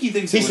 I think he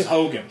thinks it was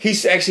Hogan. He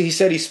said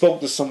he spoke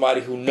to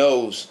somebody who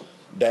knows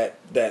that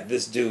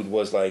this dude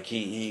was like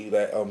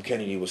that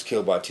Kennedy was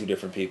killed by 2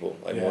 different people,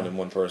 like more than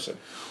one person.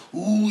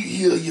 Ooh,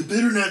 yeah, you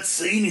better not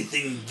say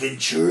anything,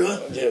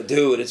 Ventura. Yeah,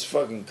 dude, it's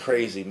fucking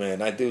crazy, man.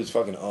 That dude's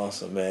fucking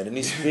awesome, man. And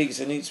he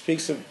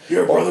speaks of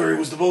your brother. It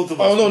was the both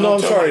of us. Oh no, I'm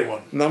sorry.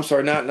 No, I'm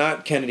sorry.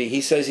 Not Kennedy.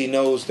 He says he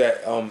knows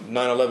that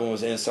 9/11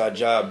 was an inside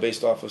job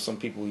based off of some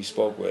people he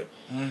spoke with,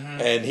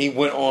 and he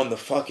went on the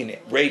fucking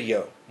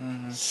radio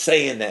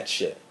saying that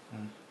shit.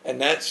 And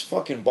that's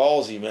fucking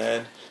ballsy,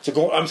 man. I'm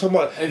talking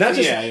about not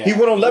just he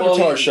went on Le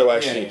Batard's show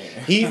actually.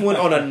 He went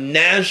on a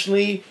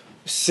nationally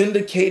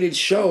syndicated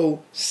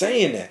show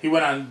saying that. He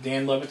went on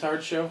Dan Le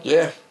Batard's show?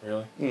 Yeah.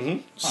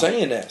 Really?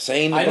 Saying that.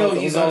 Saying I know about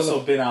he's the-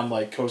 also been on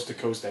like Coast to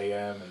Coast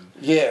AM and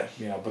Yeah.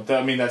 but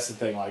I mean that's the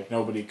thing. Like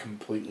nobody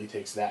completely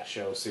takes that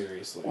show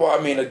seriously. Well,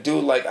 I mean, a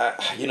dude like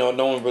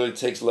no one really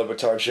takes Le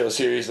Batard show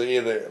seriously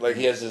either. Like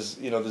he has this,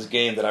 this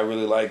game that I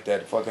really like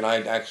that fucking I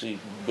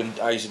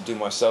used to do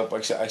myself.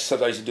 Like I used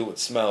to do with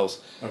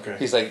smells. Okay.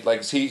 He's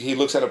like he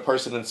looks at a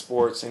person in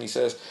sports and he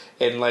says,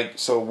 and like,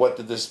 so what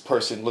did this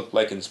person look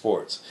like in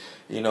sports?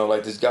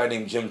 Like this guy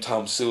named Jim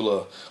Tom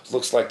Sula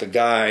looks like the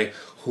guy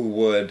who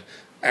would,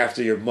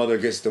 after your mother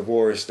gets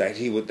divorced, that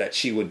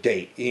she would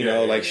date,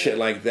 shit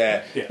like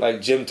that. Yeah.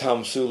 Like Jim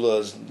Tom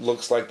Sula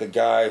looks like the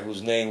guy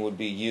whose name would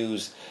be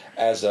used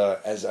as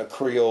a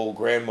Creole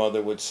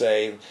grandmother would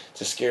say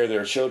to scare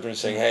their children,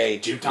 saying, "Hey,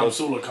 Jim Tom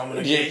Sula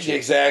coming to yeah, get you."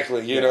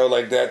 exactly.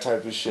 Like that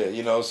type of shit.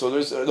 So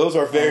those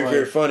are very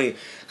very funny.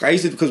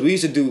 Because we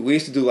used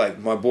to do like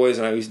my boys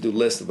and I used to do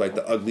lists of like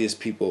the ugliest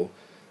people,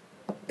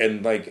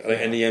 in the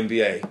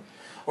NBA.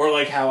 Or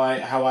like how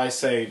I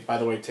say, by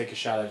the way, take a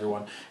shot,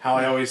 everyone. How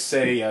I always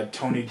say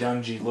Tony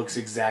Dungy looks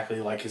exactly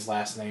like his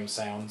last name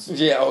sounds.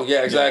 Yeah,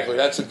 exactly.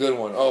 That's a good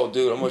one. Oh,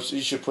 dude, you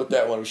should put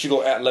that one. We should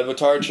go at Le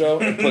Batard Show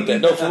and put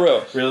that. No, for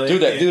real. Really? Do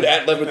that. Dude,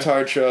 at Le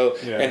Batard Show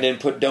and then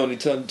put Tony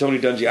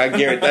Dungy. I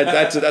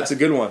guarantee that's a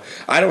good one.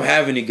 I don't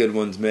have any good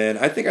ones, man.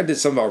 I think I did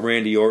something about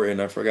Randy Orton.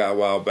 I forgot a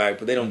while back,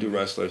 but they don't do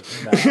wrestlers.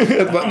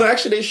 But no,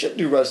 actually, they should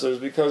do wrestlers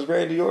because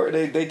Randy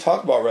Orton, they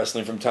talk about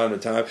wrestling from time to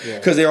time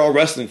because they're all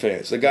wrestling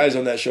fans. The guys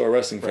on that show are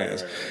wrestling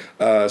fans.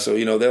 Right. So,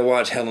 they'll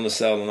watch Hell in a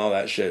Cell and all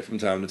that shit from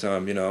time to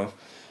time,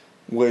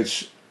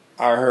 which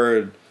I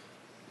heard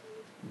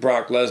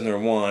Brock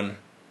Lesnar won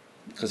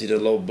because he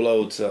did a low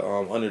blow to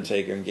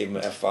Undertaker and gave him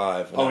an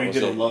F5. Oh, he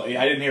did a low. I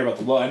didn't hear about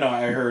the low. I know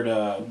I heard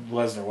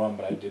Lesnar won,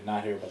 but I did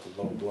not hear about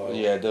the low blow.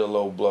 Yeah, did a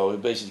low blow. He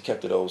basically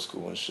kept it old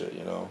school and shit,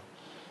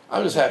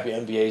 I'm just happy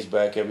NBA's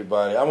back,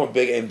 everybody. I'm a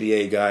big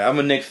NBA guy. I'm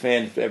a Knicks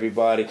fan for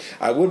everybody.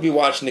 I would be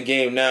watching the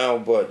game now,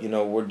 but,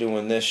 we're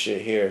doing this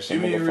shit here. So do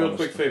me a real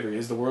quick favor.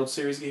 Is the World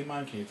Series game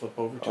on? Can you flip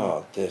over to it?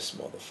 Oh, this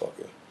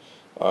motherfucker.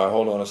 All right,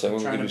 hold on a second.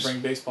 I'm trying to bring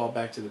baseball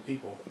back to the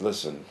people.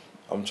 Listen,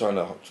 I'm trying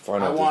to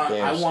find out this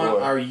game I want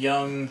score. our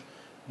young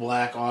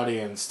black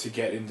audience to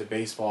get into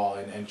baseball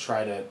and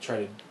try to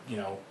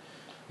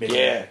maybe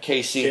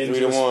KC get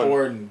 3-1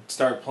 sport and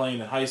start playing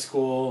in high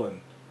school,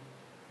 and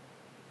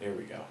there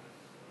we go.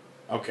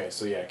 Okay,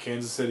 so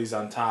Kansas City's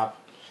on top.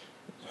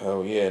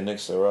 Hell yeah,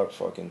 Knicks are up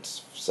fucking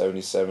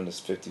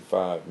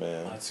 77-55,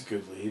 man. That's a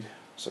good lead.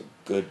 It's a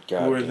good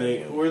goddamn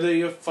lead. Who are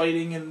they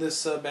fighting in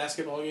this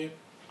basketball game?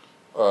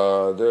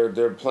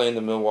 They're playing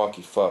the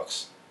Milwaukee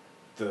Bucks.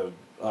 Okay,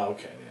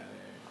 yeah.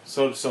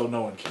 So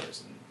no one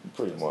cares.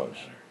 Pretty much.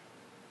 Matter.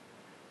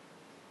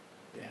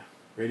 Yeah,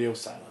 radio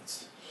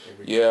silence.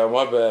 Yeah,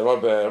 my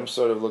bad. I'm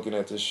sort of looking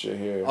at this shit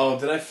here. Oh,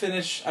 did I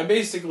finish? I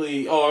was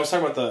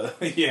talking about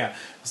the... Yeah.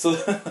 So,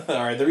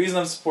 alright, the reason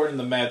I'm supporting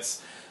the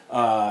Mets,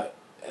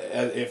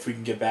 if we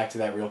can get back to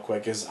that real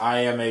quick, is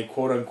I am a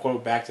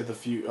quote-unquote Back to the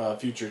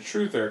Future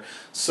truther.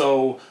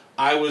 So,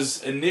 I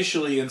was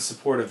initially in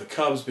support of the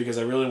Cubs because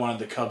I really wanted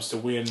the Cubs to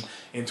win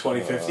in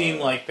 2015,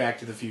 like Back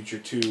to the Future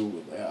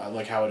 2,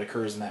 like how it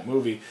occurs in that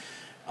movie.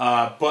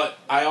 But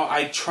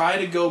I try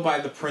to go by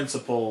the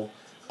principle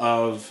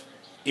of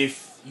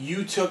if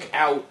you took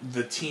out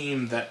the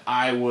team that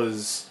I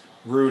was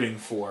rooting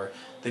for,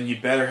 then you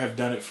better have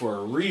done it for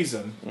a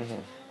reason. Mm-hmm.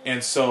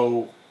 And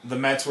so the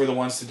Mets were the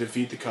ones to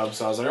defeat the Cubs.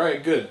 So I was like, all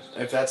right, good.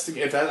 If that's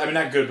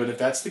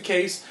the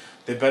case,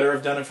 they better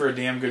have done it for a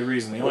damn good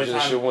reason. The only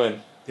time should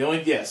win. The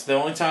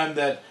only time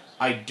that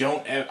I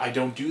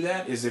don't do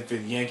that is if the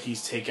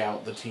Yankees take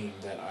out the team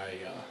that I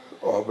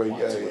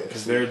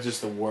because they're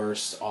just the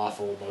worst,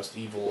 awful, most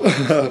evil.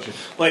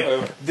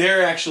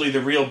 They're actually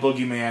the real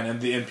boogeyman,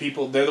 and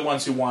people. They're the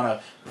ones who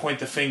want to point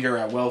the finger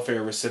at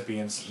welfare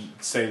recipients and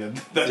say that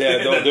they're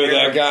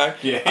that guy.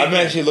 Yeah, I'm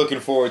actually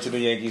looking forward to the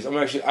Yankees. You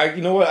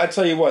know what? I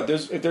tell you what.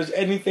 If there's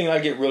anything I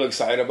get real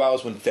excited about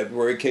is when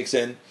February kicks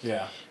in.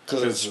 Yeah.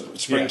 Because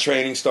spring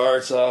training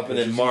starts up, and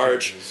then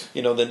March,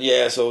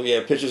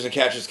 pitchers and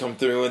catchers come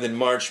through, and then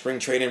March, spring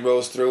training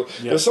rolls through.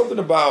 Yep. There's something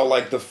about,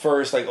 like, the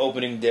first, like,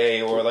 opening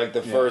day, or, like,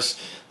 the first,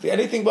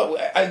 anything, but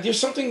there's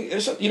something,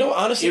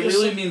 honestly. It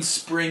really means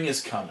spring is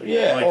coming.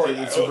 Yeah.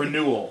 It's a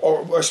renewal.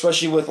 Or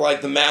especially with,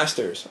 like, the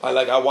Masters.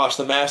 I watch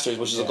the Masters,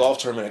 which is a golf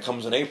tournament that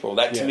comes in April.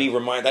 That, to me,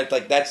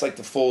 that's, like,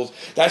 the full,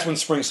 that's when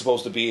spring's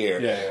supposed to be here.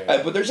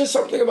 Yeah. But there's just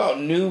something about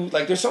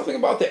there's something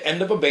about the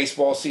end of a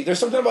baseball season. There's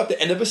something about the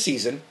end of a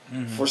season.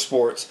 Mm-hmm. For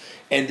sports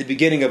and the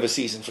beginning of a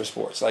season for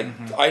sports,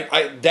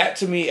 that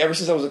to me, ever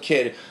since I was a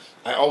kid,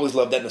 I always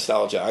loved that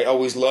nostalgia. I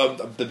always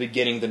loved the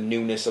beginning, the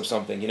newness of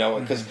something,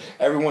 because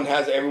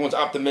everyone's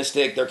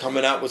optimistic. They're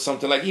coming out with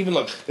something. Like, even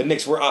look, the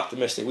Knicks were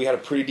optimistic. We had a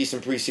pretty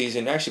decent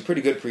preseason, actually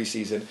pretty good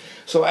preseason.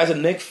 So as a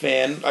Knicks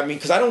fan,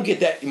 because I don't get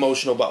that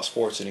emotional about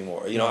sports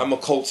anymore. I'm a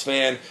Colts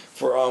fan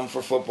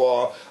for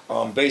football.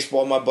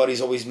 Baseball, my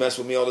buddies always mess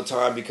with me all the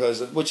time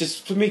which is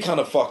for me kind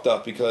of fucked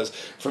up because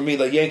for me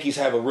the Yankees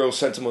have a real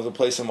sentimental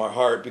place in my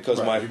heart because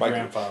my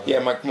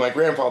grandfather. my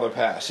grandfather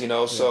passed,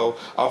 so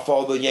I'll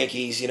follow the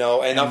Yankees, and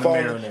I'll the follow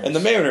Mariners. and the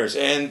Mariners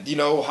and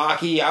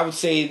hockey. I would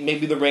say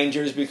maybe the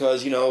Rangers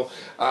because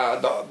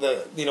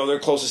they're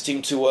closest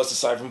team to us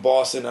aside from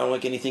Boston. I don't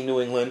like anything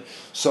New England,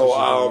 so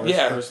the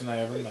worst person I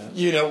ever met.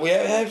 We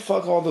had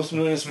fuck all those New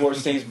England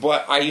sports teams,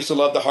 but I used to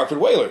love the Hartford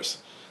Whalers.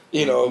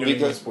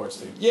 Because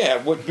sports team.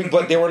 Yeah, but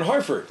they were in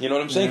Hartford. You know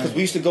what I'm saying? Because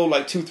we used to go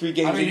like 2-3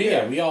 games a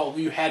year. Yeah,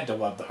 you had to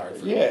love the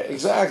Hartford. Yeah,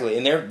 exactly.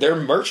 And their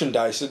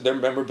merchandise, their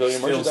memorabilia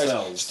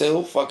merchandise,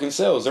 still fucking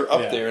sells. They're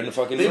up there in the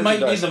fucking. They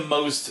might be the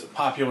most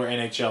popular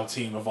NHL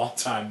team of all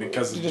time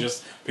because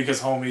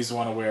homies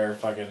want to wear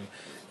fucking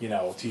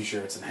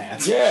t-shirts and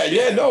hats.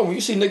 Yeah. No, when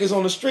you see niggas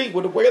on the street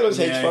with the Whalers,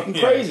 it's fucking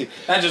crazy.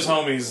 Not just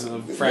homies,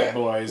 frat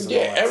boys. And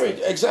all that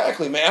stuff.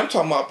 Exactly, man. I'm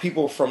talking about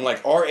people from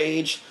like our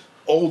age.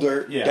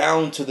 Older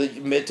down to the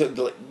mid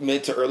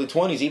to early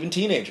 20s, even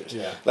teenagers.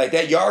 Yeah, like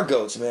that yard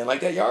goats, man.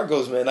 Like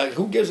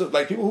who gives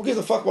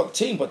a fuck about the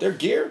team? But their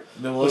gear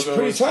was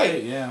pretty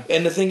tight. Yeah,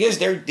 and the thing is,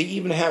 they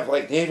even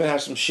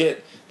have some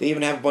shit. They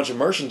even have a bunch of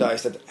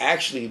merchandise that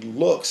actually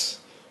looks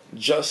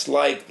just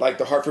like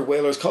the Hartford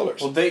Whalers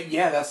colors. Well,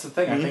 that's the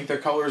thing. Mm-hmm. I think their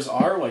colors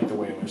are like the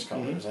Whalers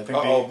colors. I think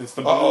it's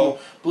the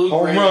blue,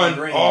 home gray, run. And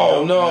green.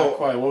 Oh no, not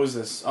quite. What was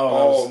this?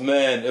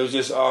 Man, it was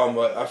just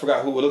I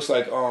forgot who it looks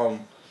like.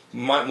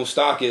 Mike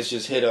Moustakas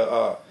just hit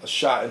a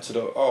shot into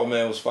the. Oh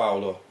man, it was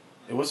foul though.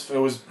 It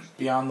was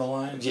beyond the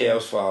line. Yeah, it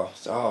was foul.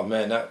 Oh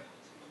man, that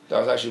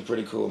was actually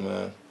pretty cool,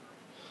 man.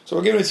 So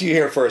we're giving it to you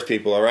here first,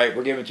 people. All right,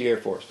 we're giving it to you here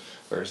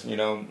first. Yeah.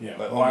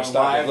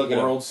 Live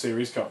World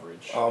Series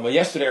coverage. But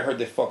yesterday I heard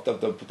they fucked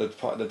up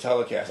the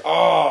telecast.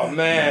 Oh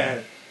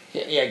man.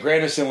 Yeah,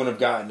 Granderson would have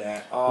gotten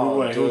that.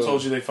 Oh, who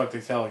told you they fucked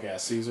the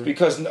telecast, Caesar?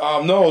 Because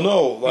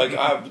no, like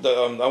I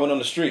went on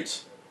the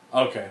streets.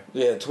 Okay.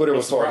 Yeah, Twitter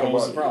was talking about.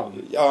 What's the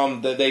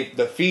problem?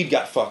 The feed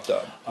got fucked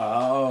up.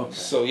 Oh. Okay.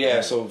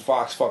 So so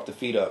Fox fucked the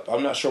feed up.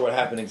 I'm not sure what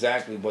happened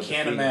exactly, but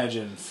can't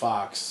imagine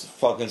Fox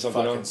fucking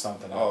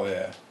something up. Oh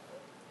yeah.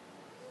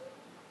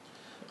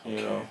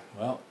 Okay.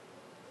 Well,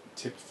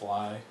 tip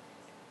fly.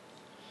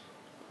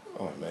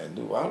 Oh man,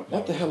 dude,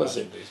 what the hell is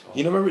it? Baseball.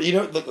 Remember?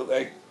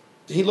 Like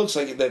he looks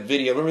like that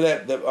video. Remember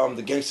that the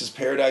Gangsta's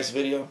Paradise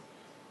video?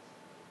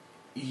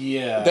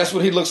 Yeah. That's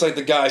what he looks like,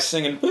 the guy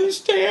singing, "We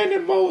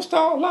standing most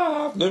all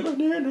alive,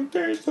 living in the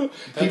gangsta."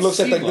 He looks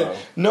like that.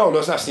 No,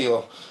 it's not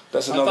CeeLo.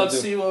 That's another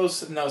dude.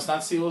 CeeLo's... No, it's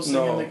not CeeLo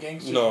singing the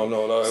gangster.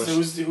 No. So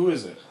who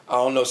is it? I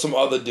don't know. Some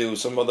other dude.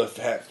 Some other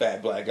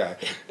fat black guy.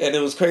 And it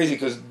was crazy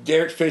because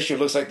Derek Fisher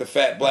looks like the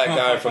fat black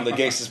guy from the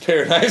Gangsta's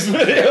Paradise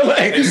video.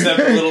 Except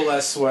a little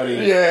less sweaty.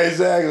 Yeah,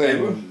 exactly.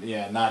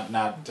 And, not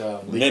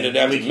minute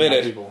after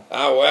minute,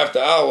 hour after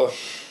hour.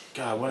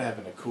 God, what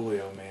happened to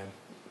Coolio, man?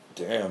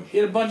 Damn. He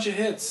had a bunch of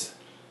hits.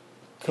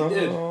 Come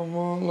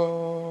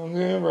along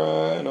and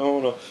ride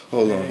on.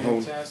 Hold on.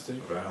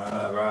 Fantastic.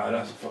 Right.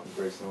 That's a fucking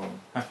great song.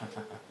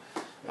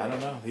 I don't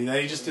know.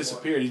 He just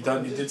disappeared. He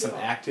did some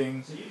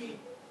acting.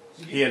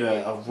 He had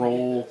a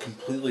role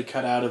completely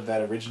cut out of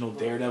that original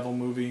Daredevil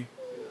movie,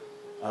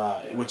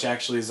 which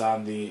actually is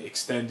on the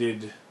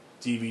extended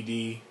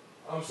DVD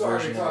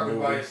version of the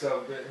movie.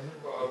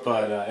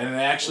 But and it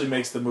actually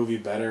makes the movie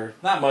better.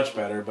 Not much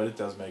better, but it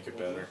does make it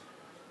better.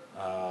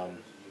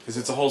 Because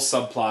it's a whole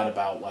subplot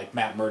about like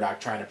Matt Murdock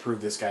trying to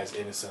prove this guy's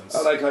innocence.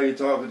 I like how you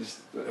talk. We're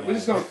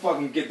just gonna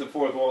fucking get the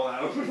fourth wall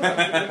out of him.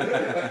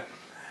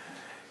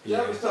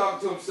 Jeff is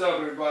talking to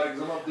himself, everybody.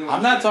 Because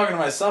I'm not talking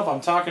to myself. I'm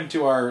talking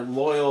to our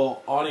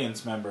loyal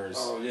audience members.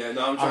 Oh yeah,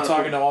 no, I'm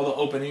talking to all the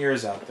open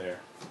ears out there.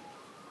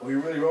 Oh,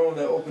 you're really rolling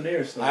that open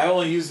ear stuff. I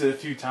only used it a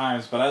few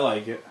times, but I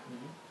like it.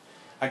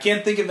 I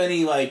can't think of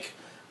any like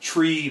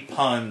tree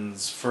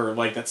puns for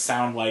like that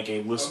sound like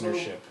a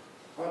listenership.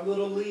 Our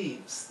little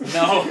leaves.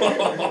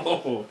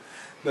 No,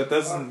 that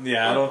doesn't.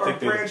 Yeah, I don't think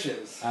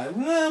branches.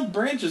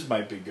 Branches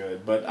might be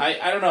good, but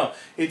I don't know.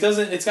 It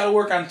doesn't. It's got to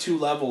work on two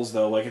levels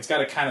though. Like it's got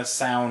to kind of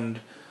sound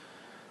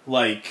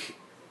like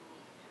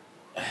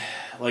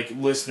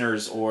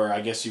listeners, or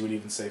I guess you would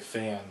even say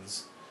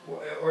fans.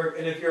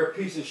 And if you're a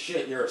piece of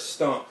shit, you're a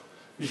stump.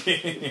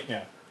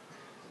 Yeah,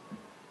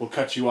 we'll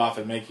cut you off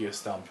and make you a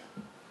stump.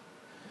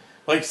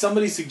 Like,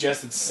 somebody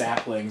suggested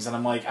saplings, and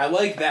I'm like, I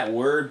like that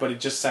word, but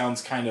it just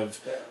sounds kind of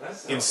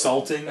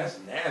insulting. That's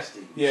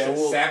nasty. Yeah,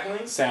 well,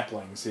 saplings?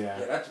 Saplings, yeah.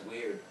 Yeah, that's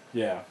weird.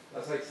 Yeah.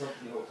 That's like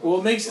something... Well,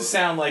 it makes it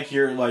sound like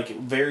you're, like,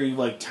 very,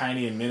 like,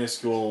 tiny and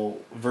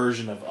minuscule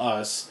version of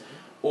us,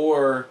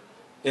 or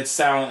it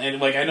sounds...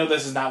 And, like, I know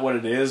this is not what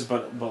it is,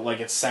 but like,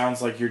 it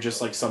sounds like you're just,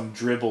 like, some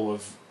dribble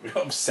of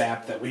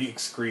sap that we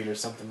excrete or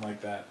something like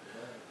that.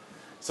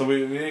 So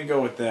we didn't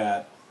go with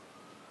that.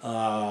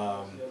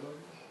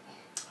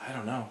 I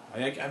don't know.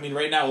 I mean,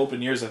 right now,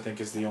 open ears, I think,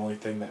 is the only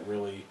thing that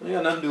really... It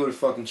got nothing to do with the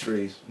fucking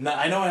trees. No,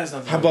 I know it has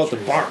nothing How to do about with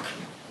the trees. bark?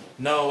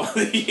 No.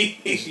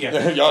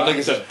 Yeah. Y'all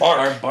niggas just bark.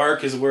 Our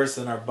bark is worse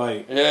than our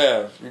bite.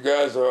 Yeah, you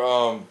guys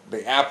are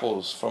the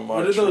apples from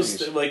our trees. What are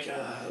those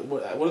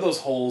what are those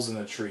holes in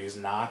the trees?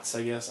 Knots,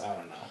 I guess. I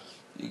don't know.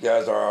 You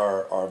guys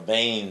are our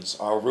veins,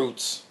 our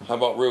roots. How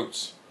about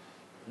roots?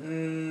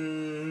 Maybe,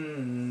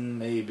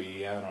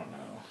 I don't know.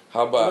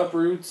 How about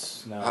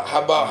uproots? No.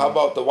 How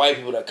about the white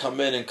people that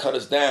come in and cut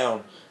us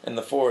down in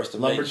the forest?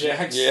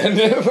 Lumberjacks? Yeah.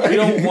 We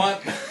don't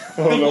want...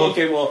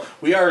 Okay, well,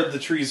 we are the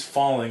trees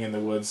falling in the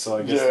woods, so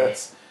I guess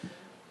that's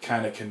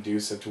kind of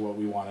conducive to what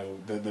we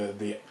want to...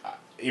 The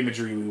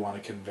imagery we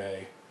want to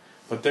convey.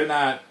 But they're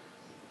not...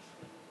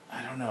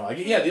 I don't know.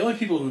 The only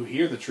people who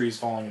hear the trees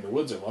falling in the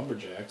woods are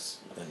lumberjacks.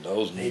 And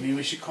those maybe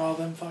we should call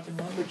them fucking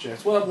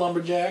lumberjacks. What up,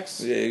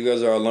 lumberjacks? Yeah, you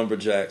guys are our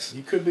lumberjacks.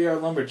 You could be our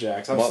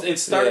lumberjacks.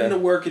 It's starting to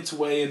work its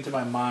way into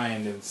my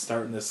mind and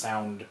starting to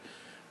sound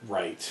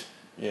right.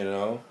 You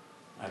know?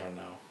 I don't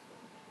know.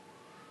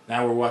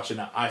 Now we're watching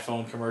an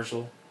iPhone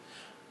commercial.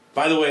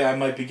 By the way, I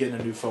might be getting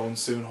a new phone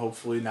soon,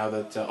 hopefully, now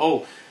that...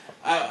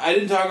 I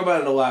didn't talk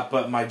about it a lot,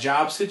 but my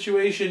job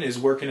situation is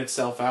working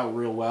itself out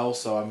real well,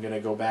 so I'm going to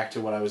go back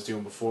to what I was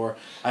doing before.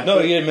 You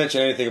didn't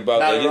mention anything about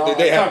that.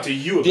 I talked to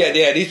you about it.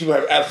 Yeah, these people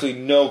have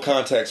absolutely no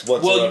context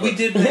whatsoever. Well, we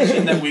did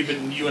mention that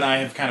you and I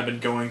have kind of been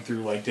going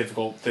through, like,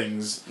 difficult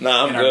things in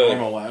our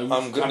normal lives.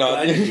 I'm good.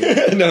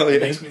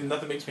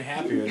 Nothing makes me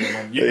happier than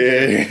when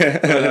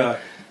you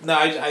No,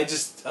 I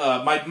just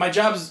my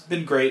job's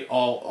been great.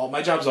 All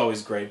my job's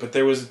always great, but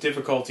there was a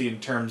difficulty in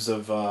terms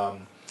of I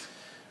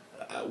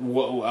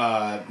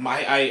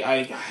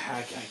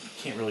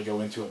can't really go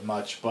into it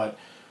much, but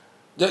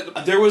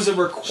there was a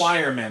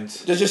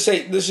requirement. Let's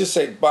just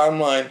say, bottom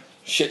line,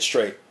 shit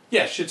straight.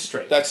 Yeah, shit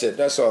straight. That's it.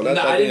 That's all.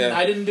 I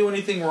didn't do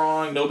anything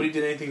wrong. Nobody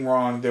did anything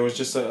wrong. There was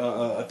just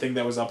a thing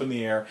that was up in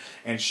the air,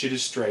 and shit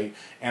is straight.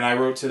 And I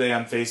wrote today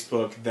on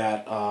Facebook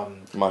that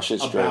my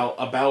shit's straight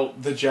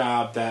about the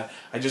job, that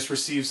I just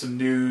received some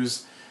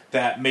news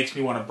that makes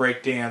me want to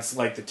break dance.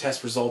 Like, the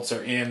test results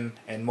are in,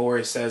 and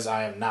Maury says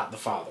I am not the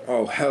father.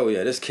 Oh hell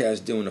yeah! This cat's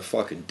doing the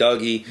fucking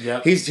Dougie.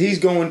 Yep. He's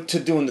going to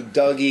doing the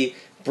Dougie,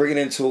 bringing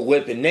it into a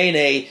whip, and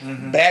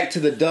Nene back to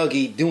the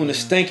Dougie, doing the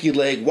stinky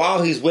leg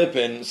while he's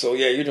whipping. So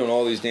yeah, you're doing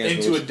all these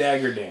dances into a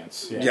dagger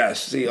dance. Yeah.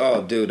 Yes. See,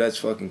 oh dude, that's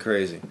fucking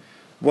crazy.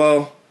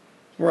 Well,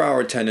 we're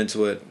hour 10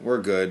 into it.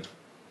 We're good.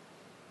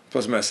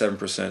 Plus I'm at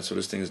 7%, so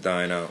this thing's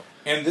dying out.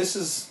 And this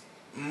is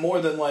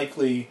more than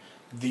likely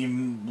the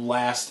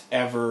last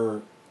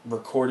ever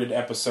recorded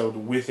episode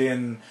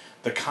within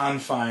the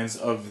confines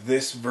of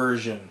this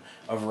version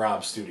of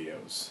Rob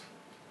Studios.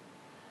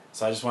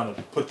 So I just wanted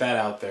to put that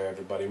out there,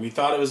 everybody. We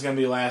thought it was going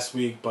to be last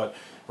week, but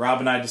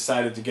Rob and I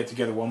decided to get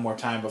together one more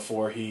time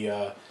before he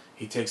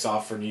takes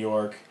off for New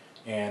York.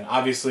 And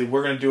obviously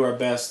we're going to do our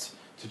best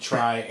to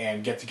try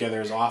and get together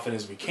as often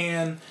as we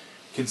can,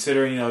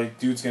 considering,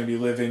 dude's going to be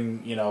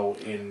living,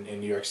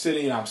 in New York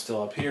City, and I'm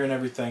still up here and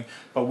everything.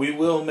 But we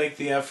will make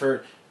the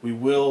effort. We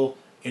will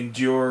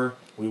endure.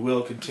 We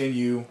will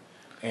continue.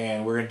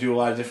 And we're going to do a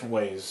lot of different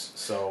ways.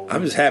 So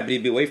I'm just happy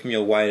to be away from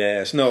your white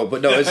ass. No,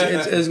 but no,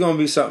 it's going to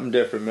be something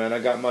different, man. I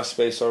got my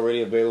space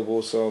already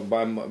available, so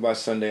by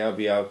Sunday I'll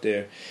be out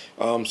there.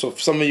 So for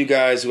some of you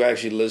guys who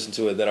actually listen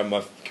to it that are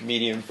my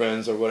comedian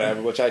friends or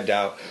whatever, which I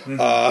doubt,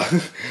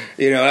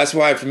 that's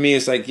why for me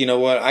it's like, you know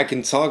what, I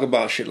can talk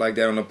about shit like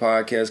that on the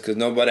podcast because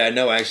nobody I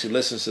know actually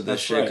listens to this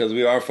shit because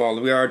we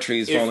are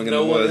trees falling in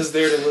the woods. If no one is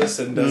there to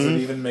listen, doesn't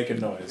even make a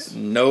noise.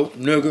 Nope,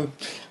 nigga.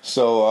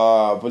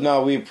 So, but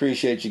no, we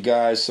appreciate you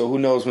guys. So who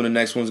knows when the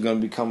next one's gonna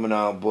be coming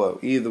out?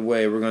 But either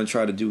way, we're gonna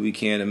try to do what we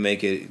can to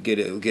make it, get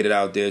it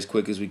out there as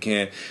quick as we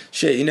can.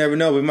 Shit, you never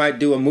know. We might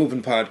do a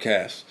moving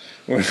podcast.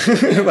 It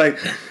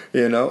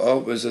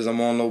says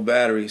I'm on low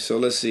battery. So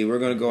let's see. We're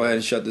gonna go ahead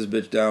and shut this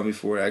bitch down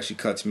before it actually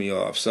cuts me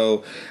off.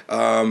 So,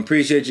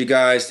 appreciate you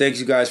guys. Thanks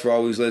you guys for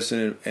always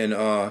listening. And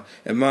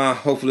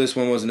hopefully this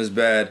one wasn't as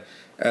bad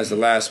as the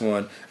last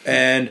one.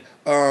 And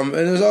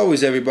as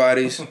always,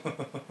 everybody's.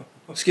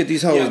 Let's get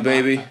these hoes,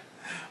 baby.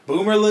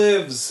 Boomer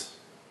lives.